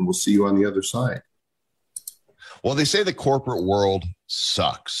interview, and we'll see you on the other side. Well, they say the corporate world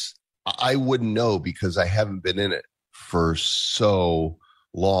sucks. I wouldn't know because I haven't been in it for so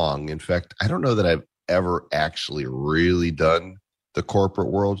long. In fact, I don't know that I've ever actually really done the corporate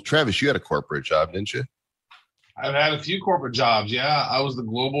world. Travis, you had a corporate job, didn't you? I've had a few corporate jobs. Yeah, I was the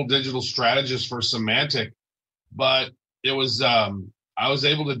global digital strategist for Symantec, but it was I was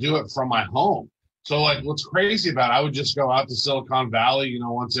able to do it from my home. So like what's crazy about it, I would just go out to Silicon Valley,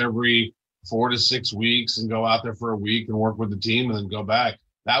 once every 4 to 6 weeks and go out there for a week and work with the team and then go back.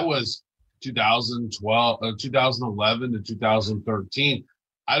 That was 2011 to 2013.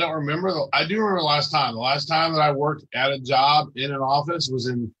 I don't remember. I do remember the last time. The last time that I worked at a job in an office was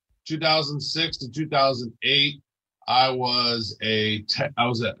in 2006 to 2008. I was a Tech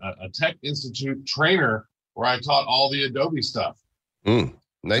Institute trainer where I taught all the Adobe stuff.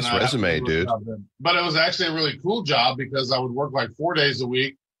 Nice resume, dude. But it was actually a really cool job because I would work like 4 days a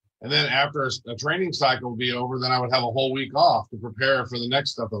week. And then after a training cycle would be over, then I would have a whole week off to prepare for the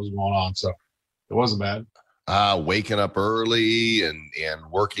next stuff that was going on. So it wasn't bad. Waking up early and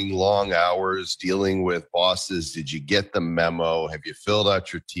working long hours, dealing with bosses. Did you get the memo? Have you filled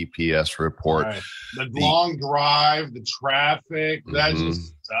out your TPS report? Right. The long drive, the traffic, that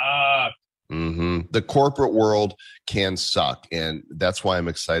just sucked. The corporate world can suck. And that's why I'm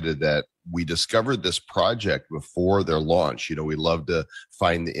excited that we discovered this project before their launch. We love to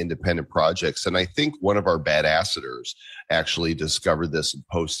find the independent projects. And I think one of our badasseters actually discovered this and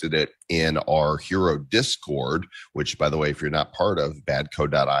posted it in our Hero Discord, which, by the way, if you're not part of,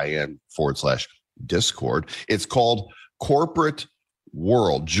 badco.in/Discord, it's called Corporate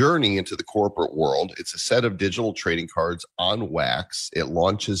World, Journey into the Corporate World. It's a set of digital trading cards on wax. It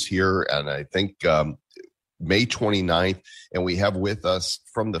launches here, and I think May 29th, and we have with us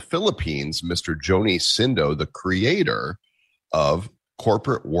from the Philippines, Mr. Joni Sindo, the creator of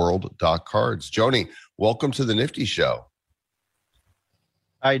CorporateWorld.cards. Joni, welcome to the Nifty Show.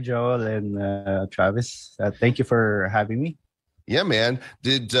 Hi, Joel and Travis. Thank you for having me. Yeah, man.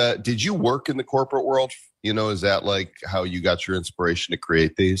 Did you work in the corporate world? Is that like how you got your inspiration to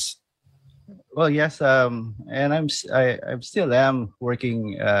create these? Well, yes, and I still am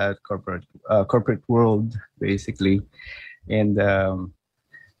working at corporate world basically, and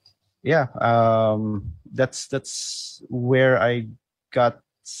that's where I got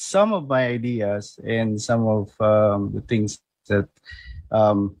some of my ideas and some of the things that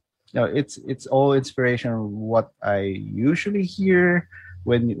it's all inspiration. What I usually hear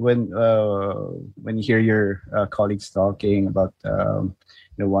when you hear your colleagues talking about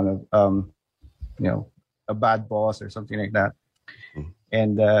one of a bad boss or something like that.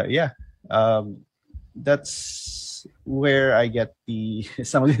 And that's where I get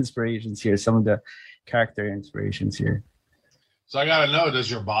some of the inspirations here, some of the character inspirations here. So I got to know, does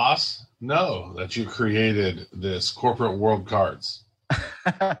your boss know that you created this corporate world cards?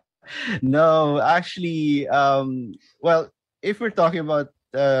 No, actually, well, if we're talking about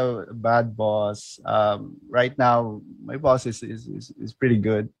bad boss, right now, my boss is pretty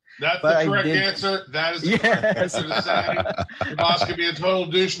good. That's the correct answer. That is the correct answer to say. Your boss could be a total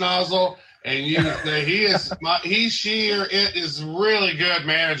douche nozzle, and you say he, she, or it is really good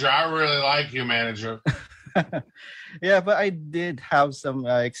manager. I really like you, manager. Yeah, but I did have some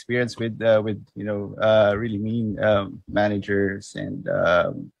experience with really mean managers, and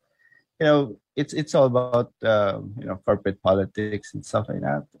it's all about corporate politics and stuff like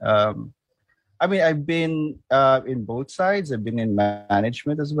that. I mean, I've been in both sides. I've been in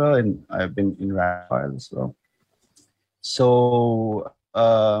management as well, and I've been in Raphael as well. So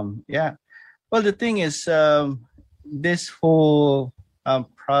yeah. Well, the thing is, this whole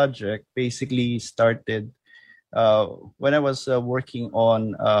project basically started when I was working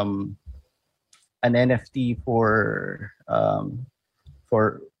on an NFT for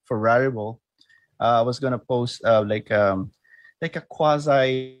Rarible. I was gonna post like a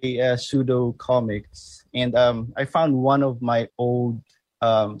quasi pseudo comics, and I found one of my old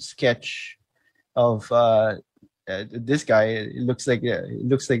sketch of this guy. It looks like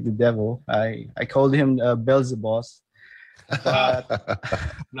the devil. I called him Beelzebub.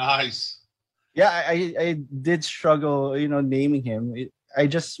 Nice. Yeah, I did struggle, naming him. I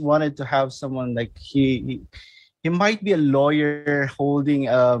just wanted to have someone like he might be a lawyer holding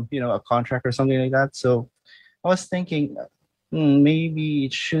a contract or something like that. So I was thinking maybe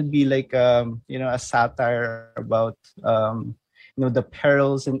it should be like a satire about the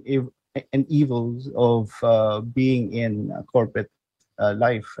perils and evils of being in corporate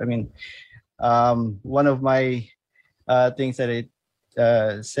life. I mean, one of my things that it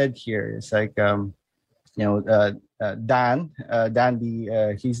said here is like Dan,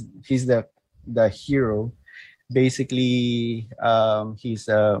 he's the hero. Basically, his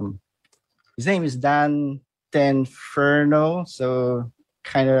name is Dan Tenferno, so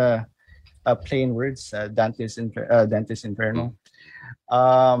kind of plain words, Dante's Inferno.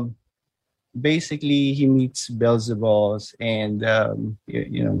 Basically, he meets Beelzebub, and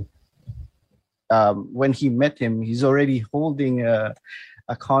when he met him, he's already holding a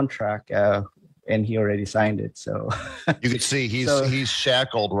contract, and he already signed it. So you can see he's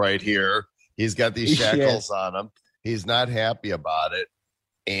shackled right here. He's got these shackles on him. He's not happy about it,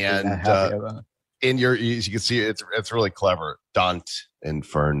 and you can see it's really clever. Dante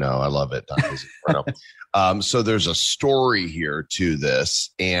Inferno, I love it. Dante's Inferno. So there's a story here to this,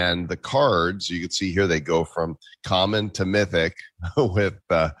 and the cards you can see here, they go from common to mythic with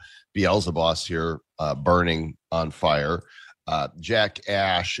Beelzebub here burning on fire. Jack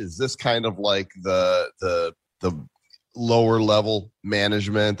Ash, is this kind of like the lower level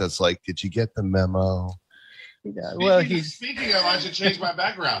management that's like, did you get the memo? Yeah, well, speaking of, I should change my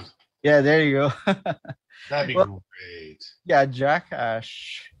background. Yeah, there you go. That'd be great. Yeah, Jack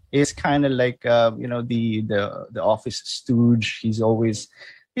Ash is kind of like the office stooge. He's always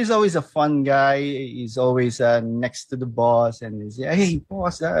a fun guy. He's always next to the boss, and he's hey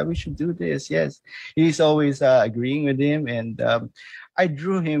boss, we should do this. Yes, he's always agreeing with him, and I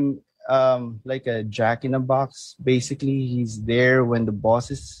drew him like a jack in a box. Basically, he's there when the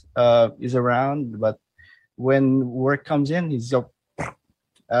boss is around, but when work comes in, he's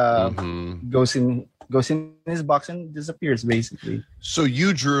goes in his box and disappears, basically. So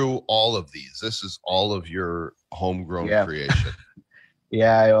you drew all of these. This is all of your homegrown creation.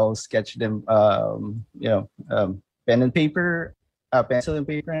 Yeah, I always sketch them, pen and paper, pencil and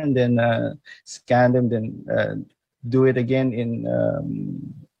paper, and then scan them, then do it again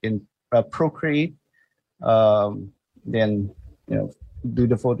in Procreate, then do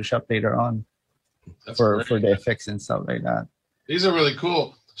the Photoshop later on. That's for the effects and stuff like that. These are really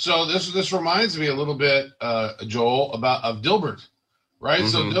cool. So this reminds me a little bit, Joel, of Dilbert, right? Mm-hmm.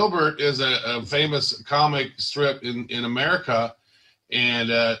 So Dilbert is a famous comic strip in America, and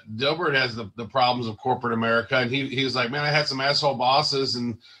Dilbert has the problems of corporate America, and he's like, man, I had some asshole bosses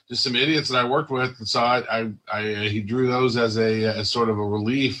and just some idiots that I worked with, and so he drew those as sort of a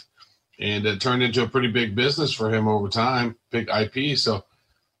relief, and it turned into a pretty big business for him over time, big IP. So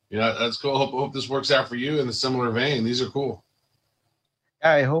that's cool. Hope this works out for you in a similar vein. These are cool.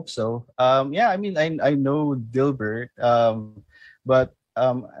 I hope so. I mean, I know Dilbert, but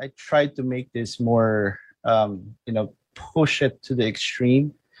I tried to make this more, push it to the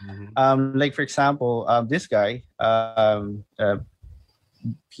extreme. Mm-hmm. Like, for example, this guy,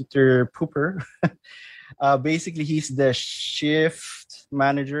 Peter Pooper, basically he's the shift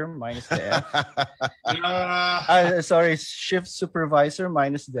manager minus the F. Sorry, shift supervisor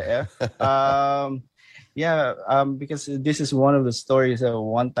minus the F. Because this is one of the stories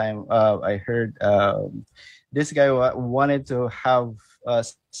one time I heard this guy wanted to have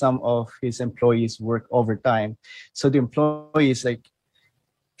some of his employees work overtime. So the employees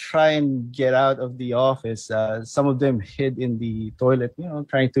try and get out of the office. Some of them hid in the toilet,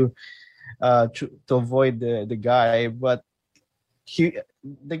 trying to avoid the guy. But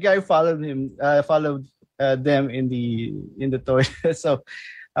the guy followed them in the toilet. So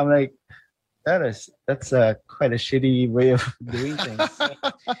I'm like, that's quite a shitty way of doing things.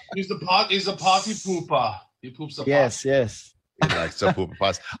 He's a potty pooper. He poops a Yes. Like some poop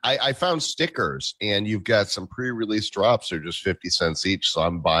pass. I found stickers, and you've got some pre-release drops. They're just 50 cents each. So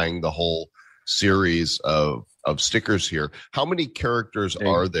I'm buying the whole series of stickers here. How many characters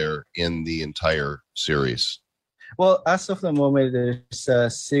are there in the entire series? Well, as of the moment,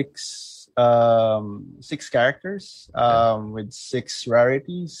 there's six characters with 6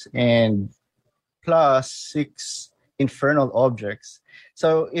 rarities and plus 6 infernal objects.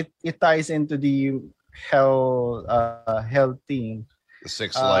 So it ties into the hell theme. The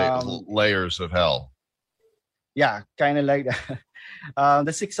 6 layers of hell. Yeah, kind of like that.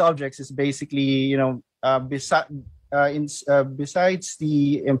 The 6 objects is basically, besides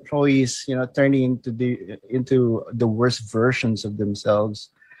the employees, turning into the worst versions of themselves.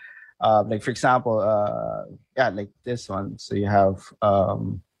 Like for example, like this one. So you have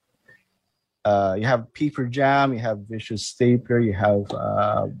paper jam, you have vicious stapler, you have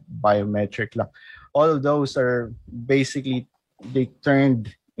biometric lock. All of those are basically they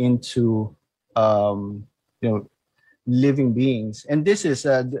turned into living beings. And this is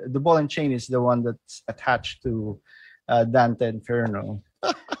the ball and chain is the one that's attached to Dante Inferno.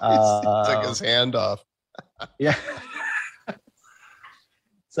 He took his hand off. Yeah.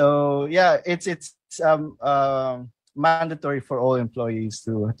 So yeah, it's mandatory for all employees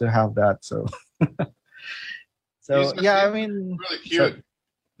to have that. So yeah, I mean, really cute.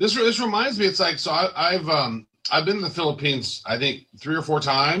 This reminds me. It's like I've been in the Philippines, I think 3 or 4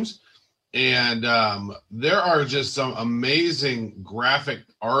 times. And there are just some amazing graphic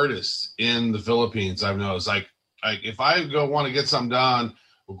artists in the Philippines. I've noticed, like if I want to get something done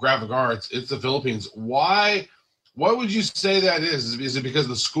with graphic arts, it's the Philippines. Why? What would you say that is? Is it because of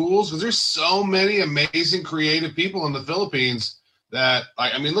the schools? Because there's so many amazing creative people in the Philippines that,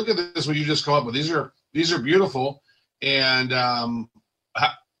 I mean, look at this. What you just come up with. These are beautiful. And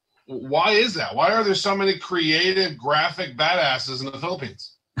why is that? Why are there so many creative graphic badasses in the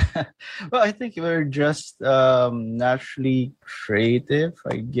Philippines? Well, I think we're just naturally creative,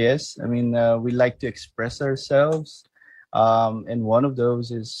 I guess. I mean, we like to express ourselves, and one of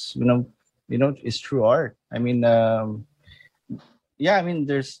those is, is true art. I mean,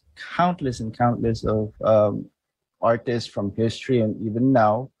 there's countless and countless of artists from history and even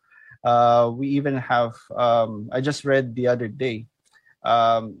now. We even have. I just read the other day.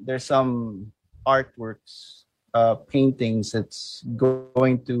 There's some artworks. Paintings that's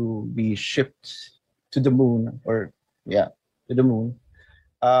going to be shipped to the moon to the moon.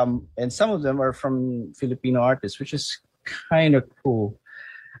 And some of them are from Filipino artists, which is kind of cool.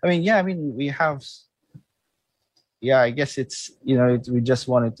 I mean, we have, I guess it's, we just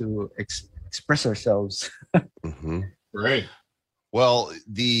wanted to express ourselves. Mm-hmm. Great. Well,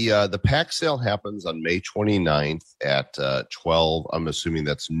 the pack sale happens on May 29th at 12. I'm assuming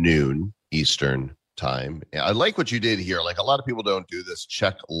that's noon Eastern time. I like what you did here. Like a lot of people don't do this.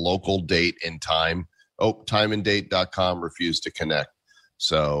 Check local date and time. Timeanddate.com refused to connect.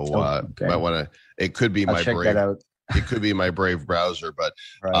 So might want to. It could be my brave. It could be my brave browser, but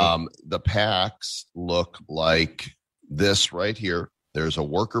right. The packs look like this right here. There's a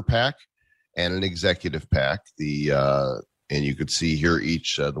worker pack and an executive pack. And you could see here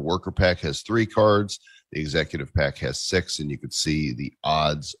each the worker pack has 3 cards. The executive pack has 6, and you could see the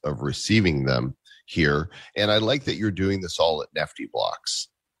odds of receiving them here. And I like that you're doing this all at NeftyBlocks,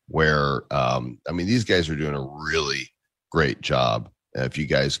 where these guys are doing a really great job. If you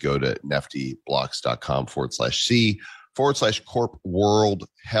guys go to neftyblocks.com/C/Corp World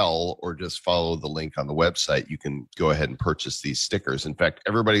Hell, or just follow the link on the website, you can go ahead and purchase these stickers. In fact,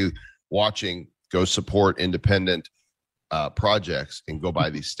 everybody watching, go support independent projects and go buy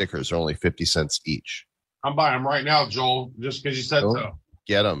these stickers. They're only 50 cents each. I'm buying them right now, Joel, just because you said so.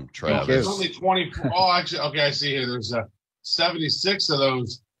 Get them, Travis. There's only 24. Oh, actually, okay, I see here. There's 76 of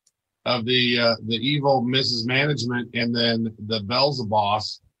those of the evil Mrs. Management, and then the Beelzebub.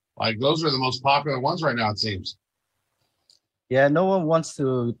 Like those are the most popular ones right now, it seems. Yeah, no one wants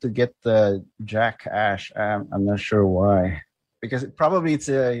to get the Jack Ash. I'm not sure why, because probably it's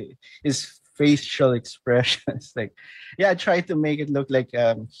his facial expression. It's like, I tried to make it look like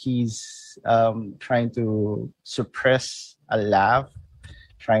he's trying to suppress a laugh.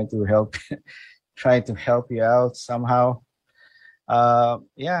 Trying to help you out somehow. I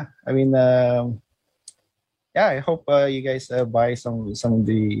hope you guys buy some of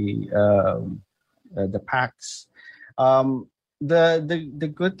the packs.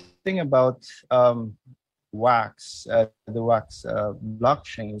 The good thing about Wax, the Wax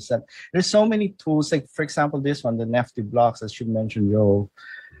blockchain, is that there's so many tools. Like for example, this one, the NeftyBlocks, as you mentioned, Joe.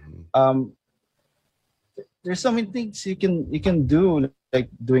 There's so many things you can do, like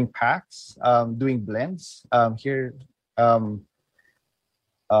doing packs, doing blends. Here,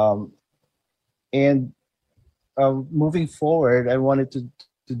 And moving forward, I wanted to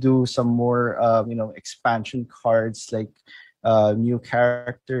do some more expansion cards, like new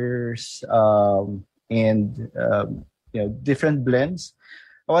characters, and different blends.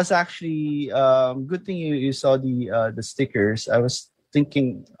 I was actually good thing you saw the stickers. I was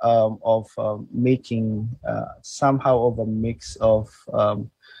thinking of making somehow of a mix of.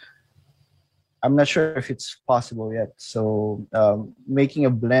 I'm not sure if it's possible yet. So making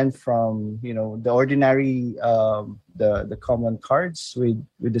a blend from the ordinary the common cards with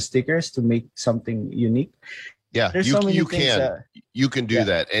the stickers to make something unique. Yeah, There's so many things, you can do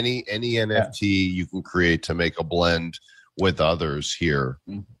that. Any NFT you can create to make a blend with others here.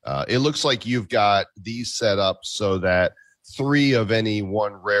 It looks like you've got these set up so that 3 of any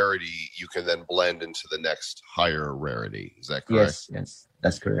one rarity you can then blend into the next higher rarity. Is that correct? Yes,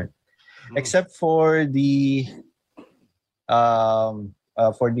 that's correct. Except for the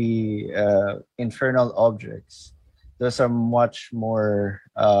infernal objects, those are much more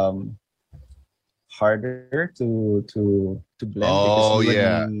harder to blend. Oh because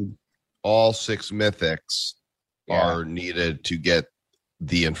yeah, all 6 mythics are needed to get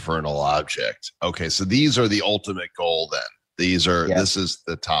the infernal object. Okay, so these are the ultimate goal then. This is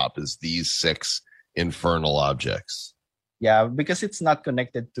the top, is these 6 infernal objects. Yeah, because it's not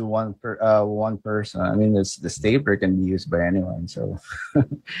connected to one person. I mean, the stapler can be used by anyone. So,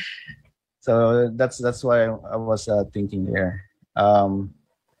 so that's why I was thinking there. I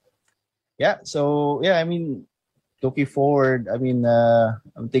mean, looking forward, I mean,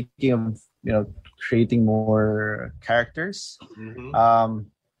 I'm thinking of creating more characters.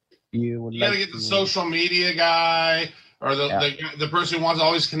 You gotta get the social media guy or the person who wants to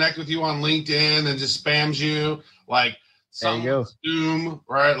always connect with you on LinkedIn and just spams you like. Some Zoom,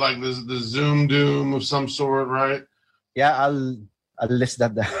 right? Like the Zoom Doom of some sort, right? Yeah, I'll list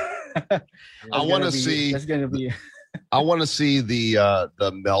that down. I want to see. That's gonna be. I want to see the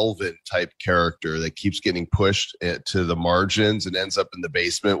Melvin type character that keeps getting pushed to the margins and ends up in the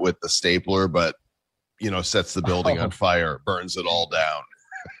basement with the stapler, but sets the building on fire, burns it all down.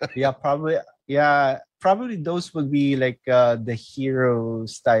 Probably. Yeah, probably those would be like the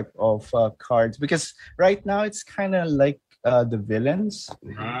heroes type of cards, because right now it's kind of like the villains.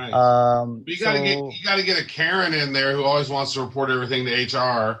 Right. You gotta get a Karen in there who always wants to report everything to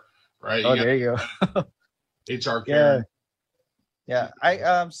HR. Right. There you go. HR Karen. Yeah.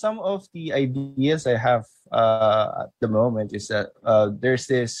 I some of the ideas I have at the moment is that there's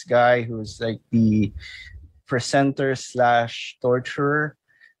this guy who's like the presenter / torturer.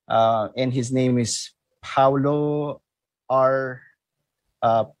 And his name is Paulo R.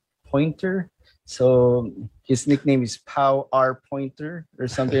 Pointer. So his nickname is Pau R. Pointer or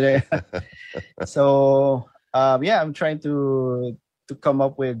something like that. So I'm trying to come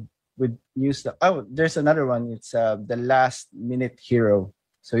up with new stuff. Oh, there's another one. It's the last minute hero.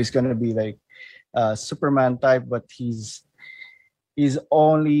 So he's gonna be like Superman type, but he's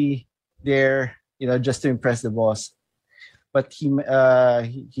only there, just to impress the boss. But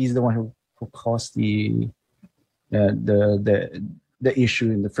he's the one who caused the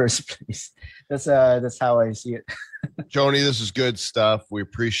issue in the first place. That's how I see it. Joni, this is good stuff. We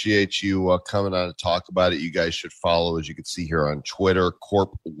appreciate you coming on to talk about it. You guys should follow, as you can see here on Twitter,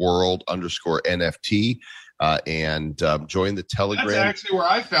 corpworld_NFT, and join the Telegram. That's actually where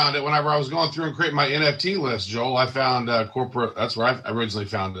I found it whenever I was going through and creating my NFT list, Joel. I found corporate. That's where I originally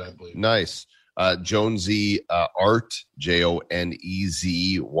found it, I believe. Nice. Jonesy Art,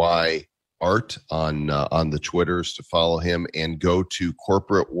 Jonezy Art on the Twitters to follow him, and go to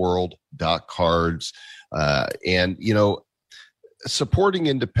corporateworld.cards. And supporting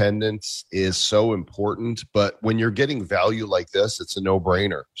independence is so important, but when you're getting value like this, it's a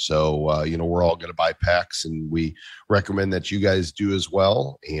no-brainer. So we're all going to buy packs, and we recommend that you guys do as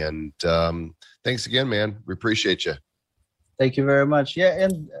well. And thanks again, man. We appreciate you. Thank you very much. Yeah,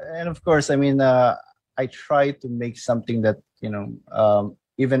 and of course, I mean, I try to make something that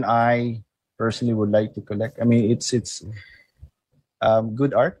even I personally would like to collect. I mean, it's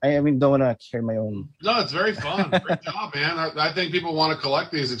good art. I mean, don't want to carry my own. No, it's very fun. Great job, man. I think people want to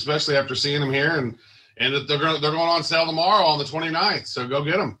collect these, especially after seeing them here, and they're going on sale tomorrow on the 29th. So go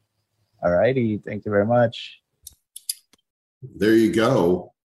get them. All righty. Thank you very much. There you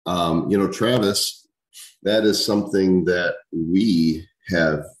go. Travis, that is something that we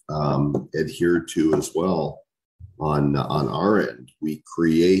have adhered to as well on our end. We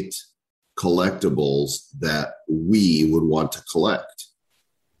create collectibles that we would want to collect.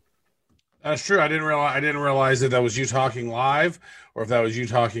 That's true. I didn't realize that was you talking live, or if that was you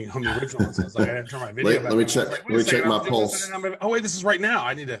talking on the original. So I was like, I didn't turn my video. Let me check. Let me check my pulse. Oh wait, this is right now.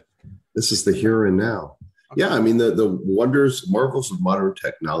 I need to. This is the here and now. Okay. Yeah, I mean the wonders, marvels of modern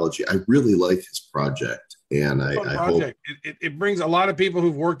technology. I really like his project, and I hope it brings a lot of people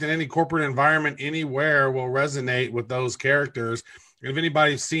who've worked in any corporate environment anywhere will resonate with those characters. If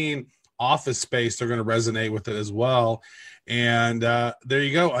anybody's seen Office Space, they're going to resonate with it as well. And there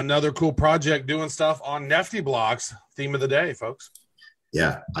you go, another cool project doing stuff on NeftyBlocks. Theme of the day, folks.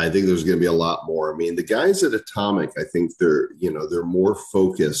 Yeah, I think there's going to be a lot more. I mean, the guys at Atomic, I think they're more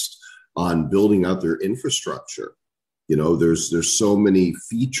focused on building out their infrastructure. There's so many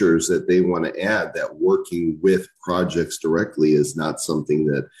features that they want to add that working with projects directly is not something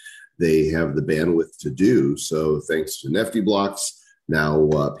that they have the bandwidth to do. So thanks to NeftyBlocks,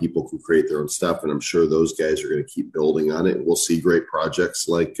 now people can create their own stuff, and I'm sure those guys are going to keep building on it. And we'll see great projects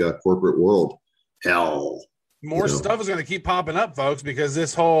like Corporate World. Hell, more stuff is going to keep popping up, folks, because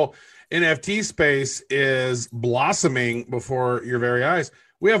this whole NFT space is blossoming before your very eyes.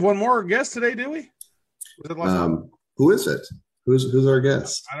 We have one more guest today, do we? Who is it? Who's our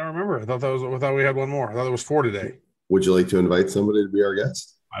guest? I don't remember. I thought we had one more. I thought there was 4 today. Would you like to invite somebody to be our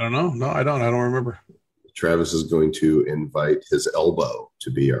guest? I don't know. No, I don't. I don't remember. Travis is going to invite his elbow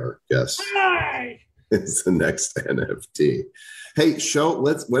to be our guest. Hi. It's the next NFT. Hey,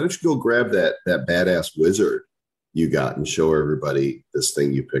 why don't you go grab that badass wizard you got and show everybody this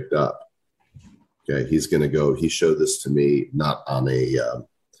thing you picked up. Okay, he's going to go. He showed this to me not on a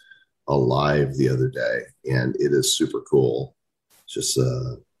live the other day, and it is super cool. It's just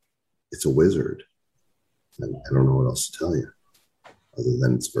it's a wizard. And I don't know what else to tell you other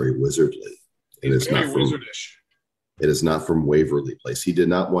than it's very wizardly. It's not wizardish. It is not from Waverly Place. He did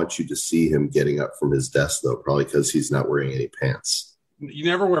not want you to see him getting up from his desk, though, probably because he's not wearing any pants. You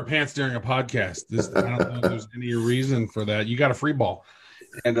never wear pants during a podcast. I don't know if there's any reason for that. You got a free ball.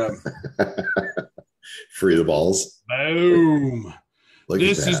 And free the balls. Boom.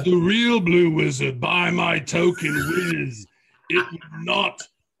 This is the real Blue Wizard. Buy my token whiz. It would not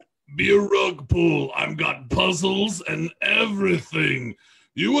be a rug pull. I've got puzzles and everything.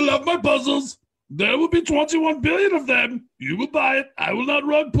 You will love my puzzles. There will be 21 billion of them. You will buy it. I will not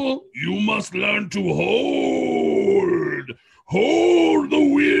rug pull. You must learn to hold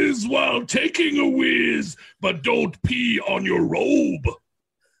the whiz while taking a whiz, but don't pee on your robe.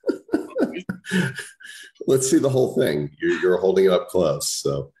 Let's see the whole thing. You're holding it up close.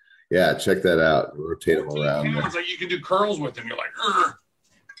 So, yeah, check that out. Rotate them around. It's like you can do curls with them. You're like, Urgh.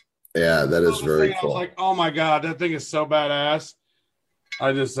 Yeah, that is very cool. I was like, oh my God, that thing is so badass.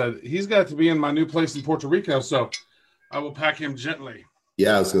 I just said, he's got to be in my new place in Puerto Rico, so I will pack him gently.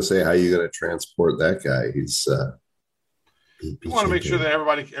 Yeah, I was going to say, how are you going to transport that guy? He's I want to make sure that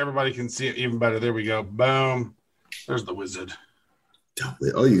everybody can see it even better. There we go. Boom. There's the wizard.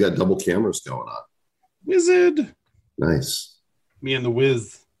 Oh, you got double cameras going on. Wizard. Nice. Me and the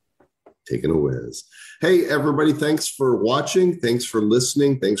whiz. Taking a whiz. Hey, everybody, thanks for watching. Thanks for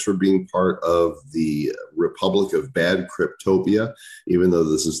listening. Thanks for being part of the Republic of Bad Cryptopia. Even though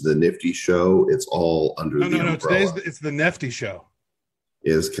this is the Nifty show, it's all under the umbrella. It's the Nifty show.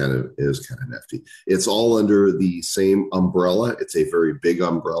 It is kind of nifty. It's all under the same umbrella. It's a very big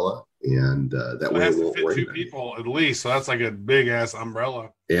umbrella, and that way it won't fit 2 people at least. So that's like a big ass umbrella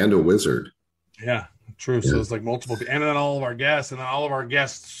and a wizard. Yeah, true. Yeah. So it's like multiple, and then all of our guests, and then all of our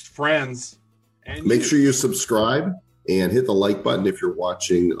guests' friends. And make sure you subscribe and hit the like button if you're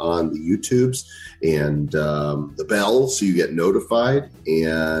watching on the YouTubes, and the bell so you get notified.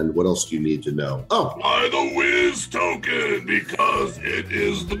 And what else do you need to know? Oh, buy the Wiz token because it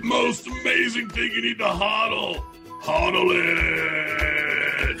is the most amazing thing. You need to hodl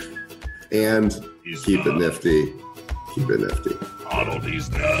it, and keep it nifty. Keep it nifty. Hodl these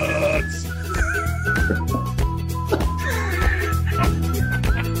nuts.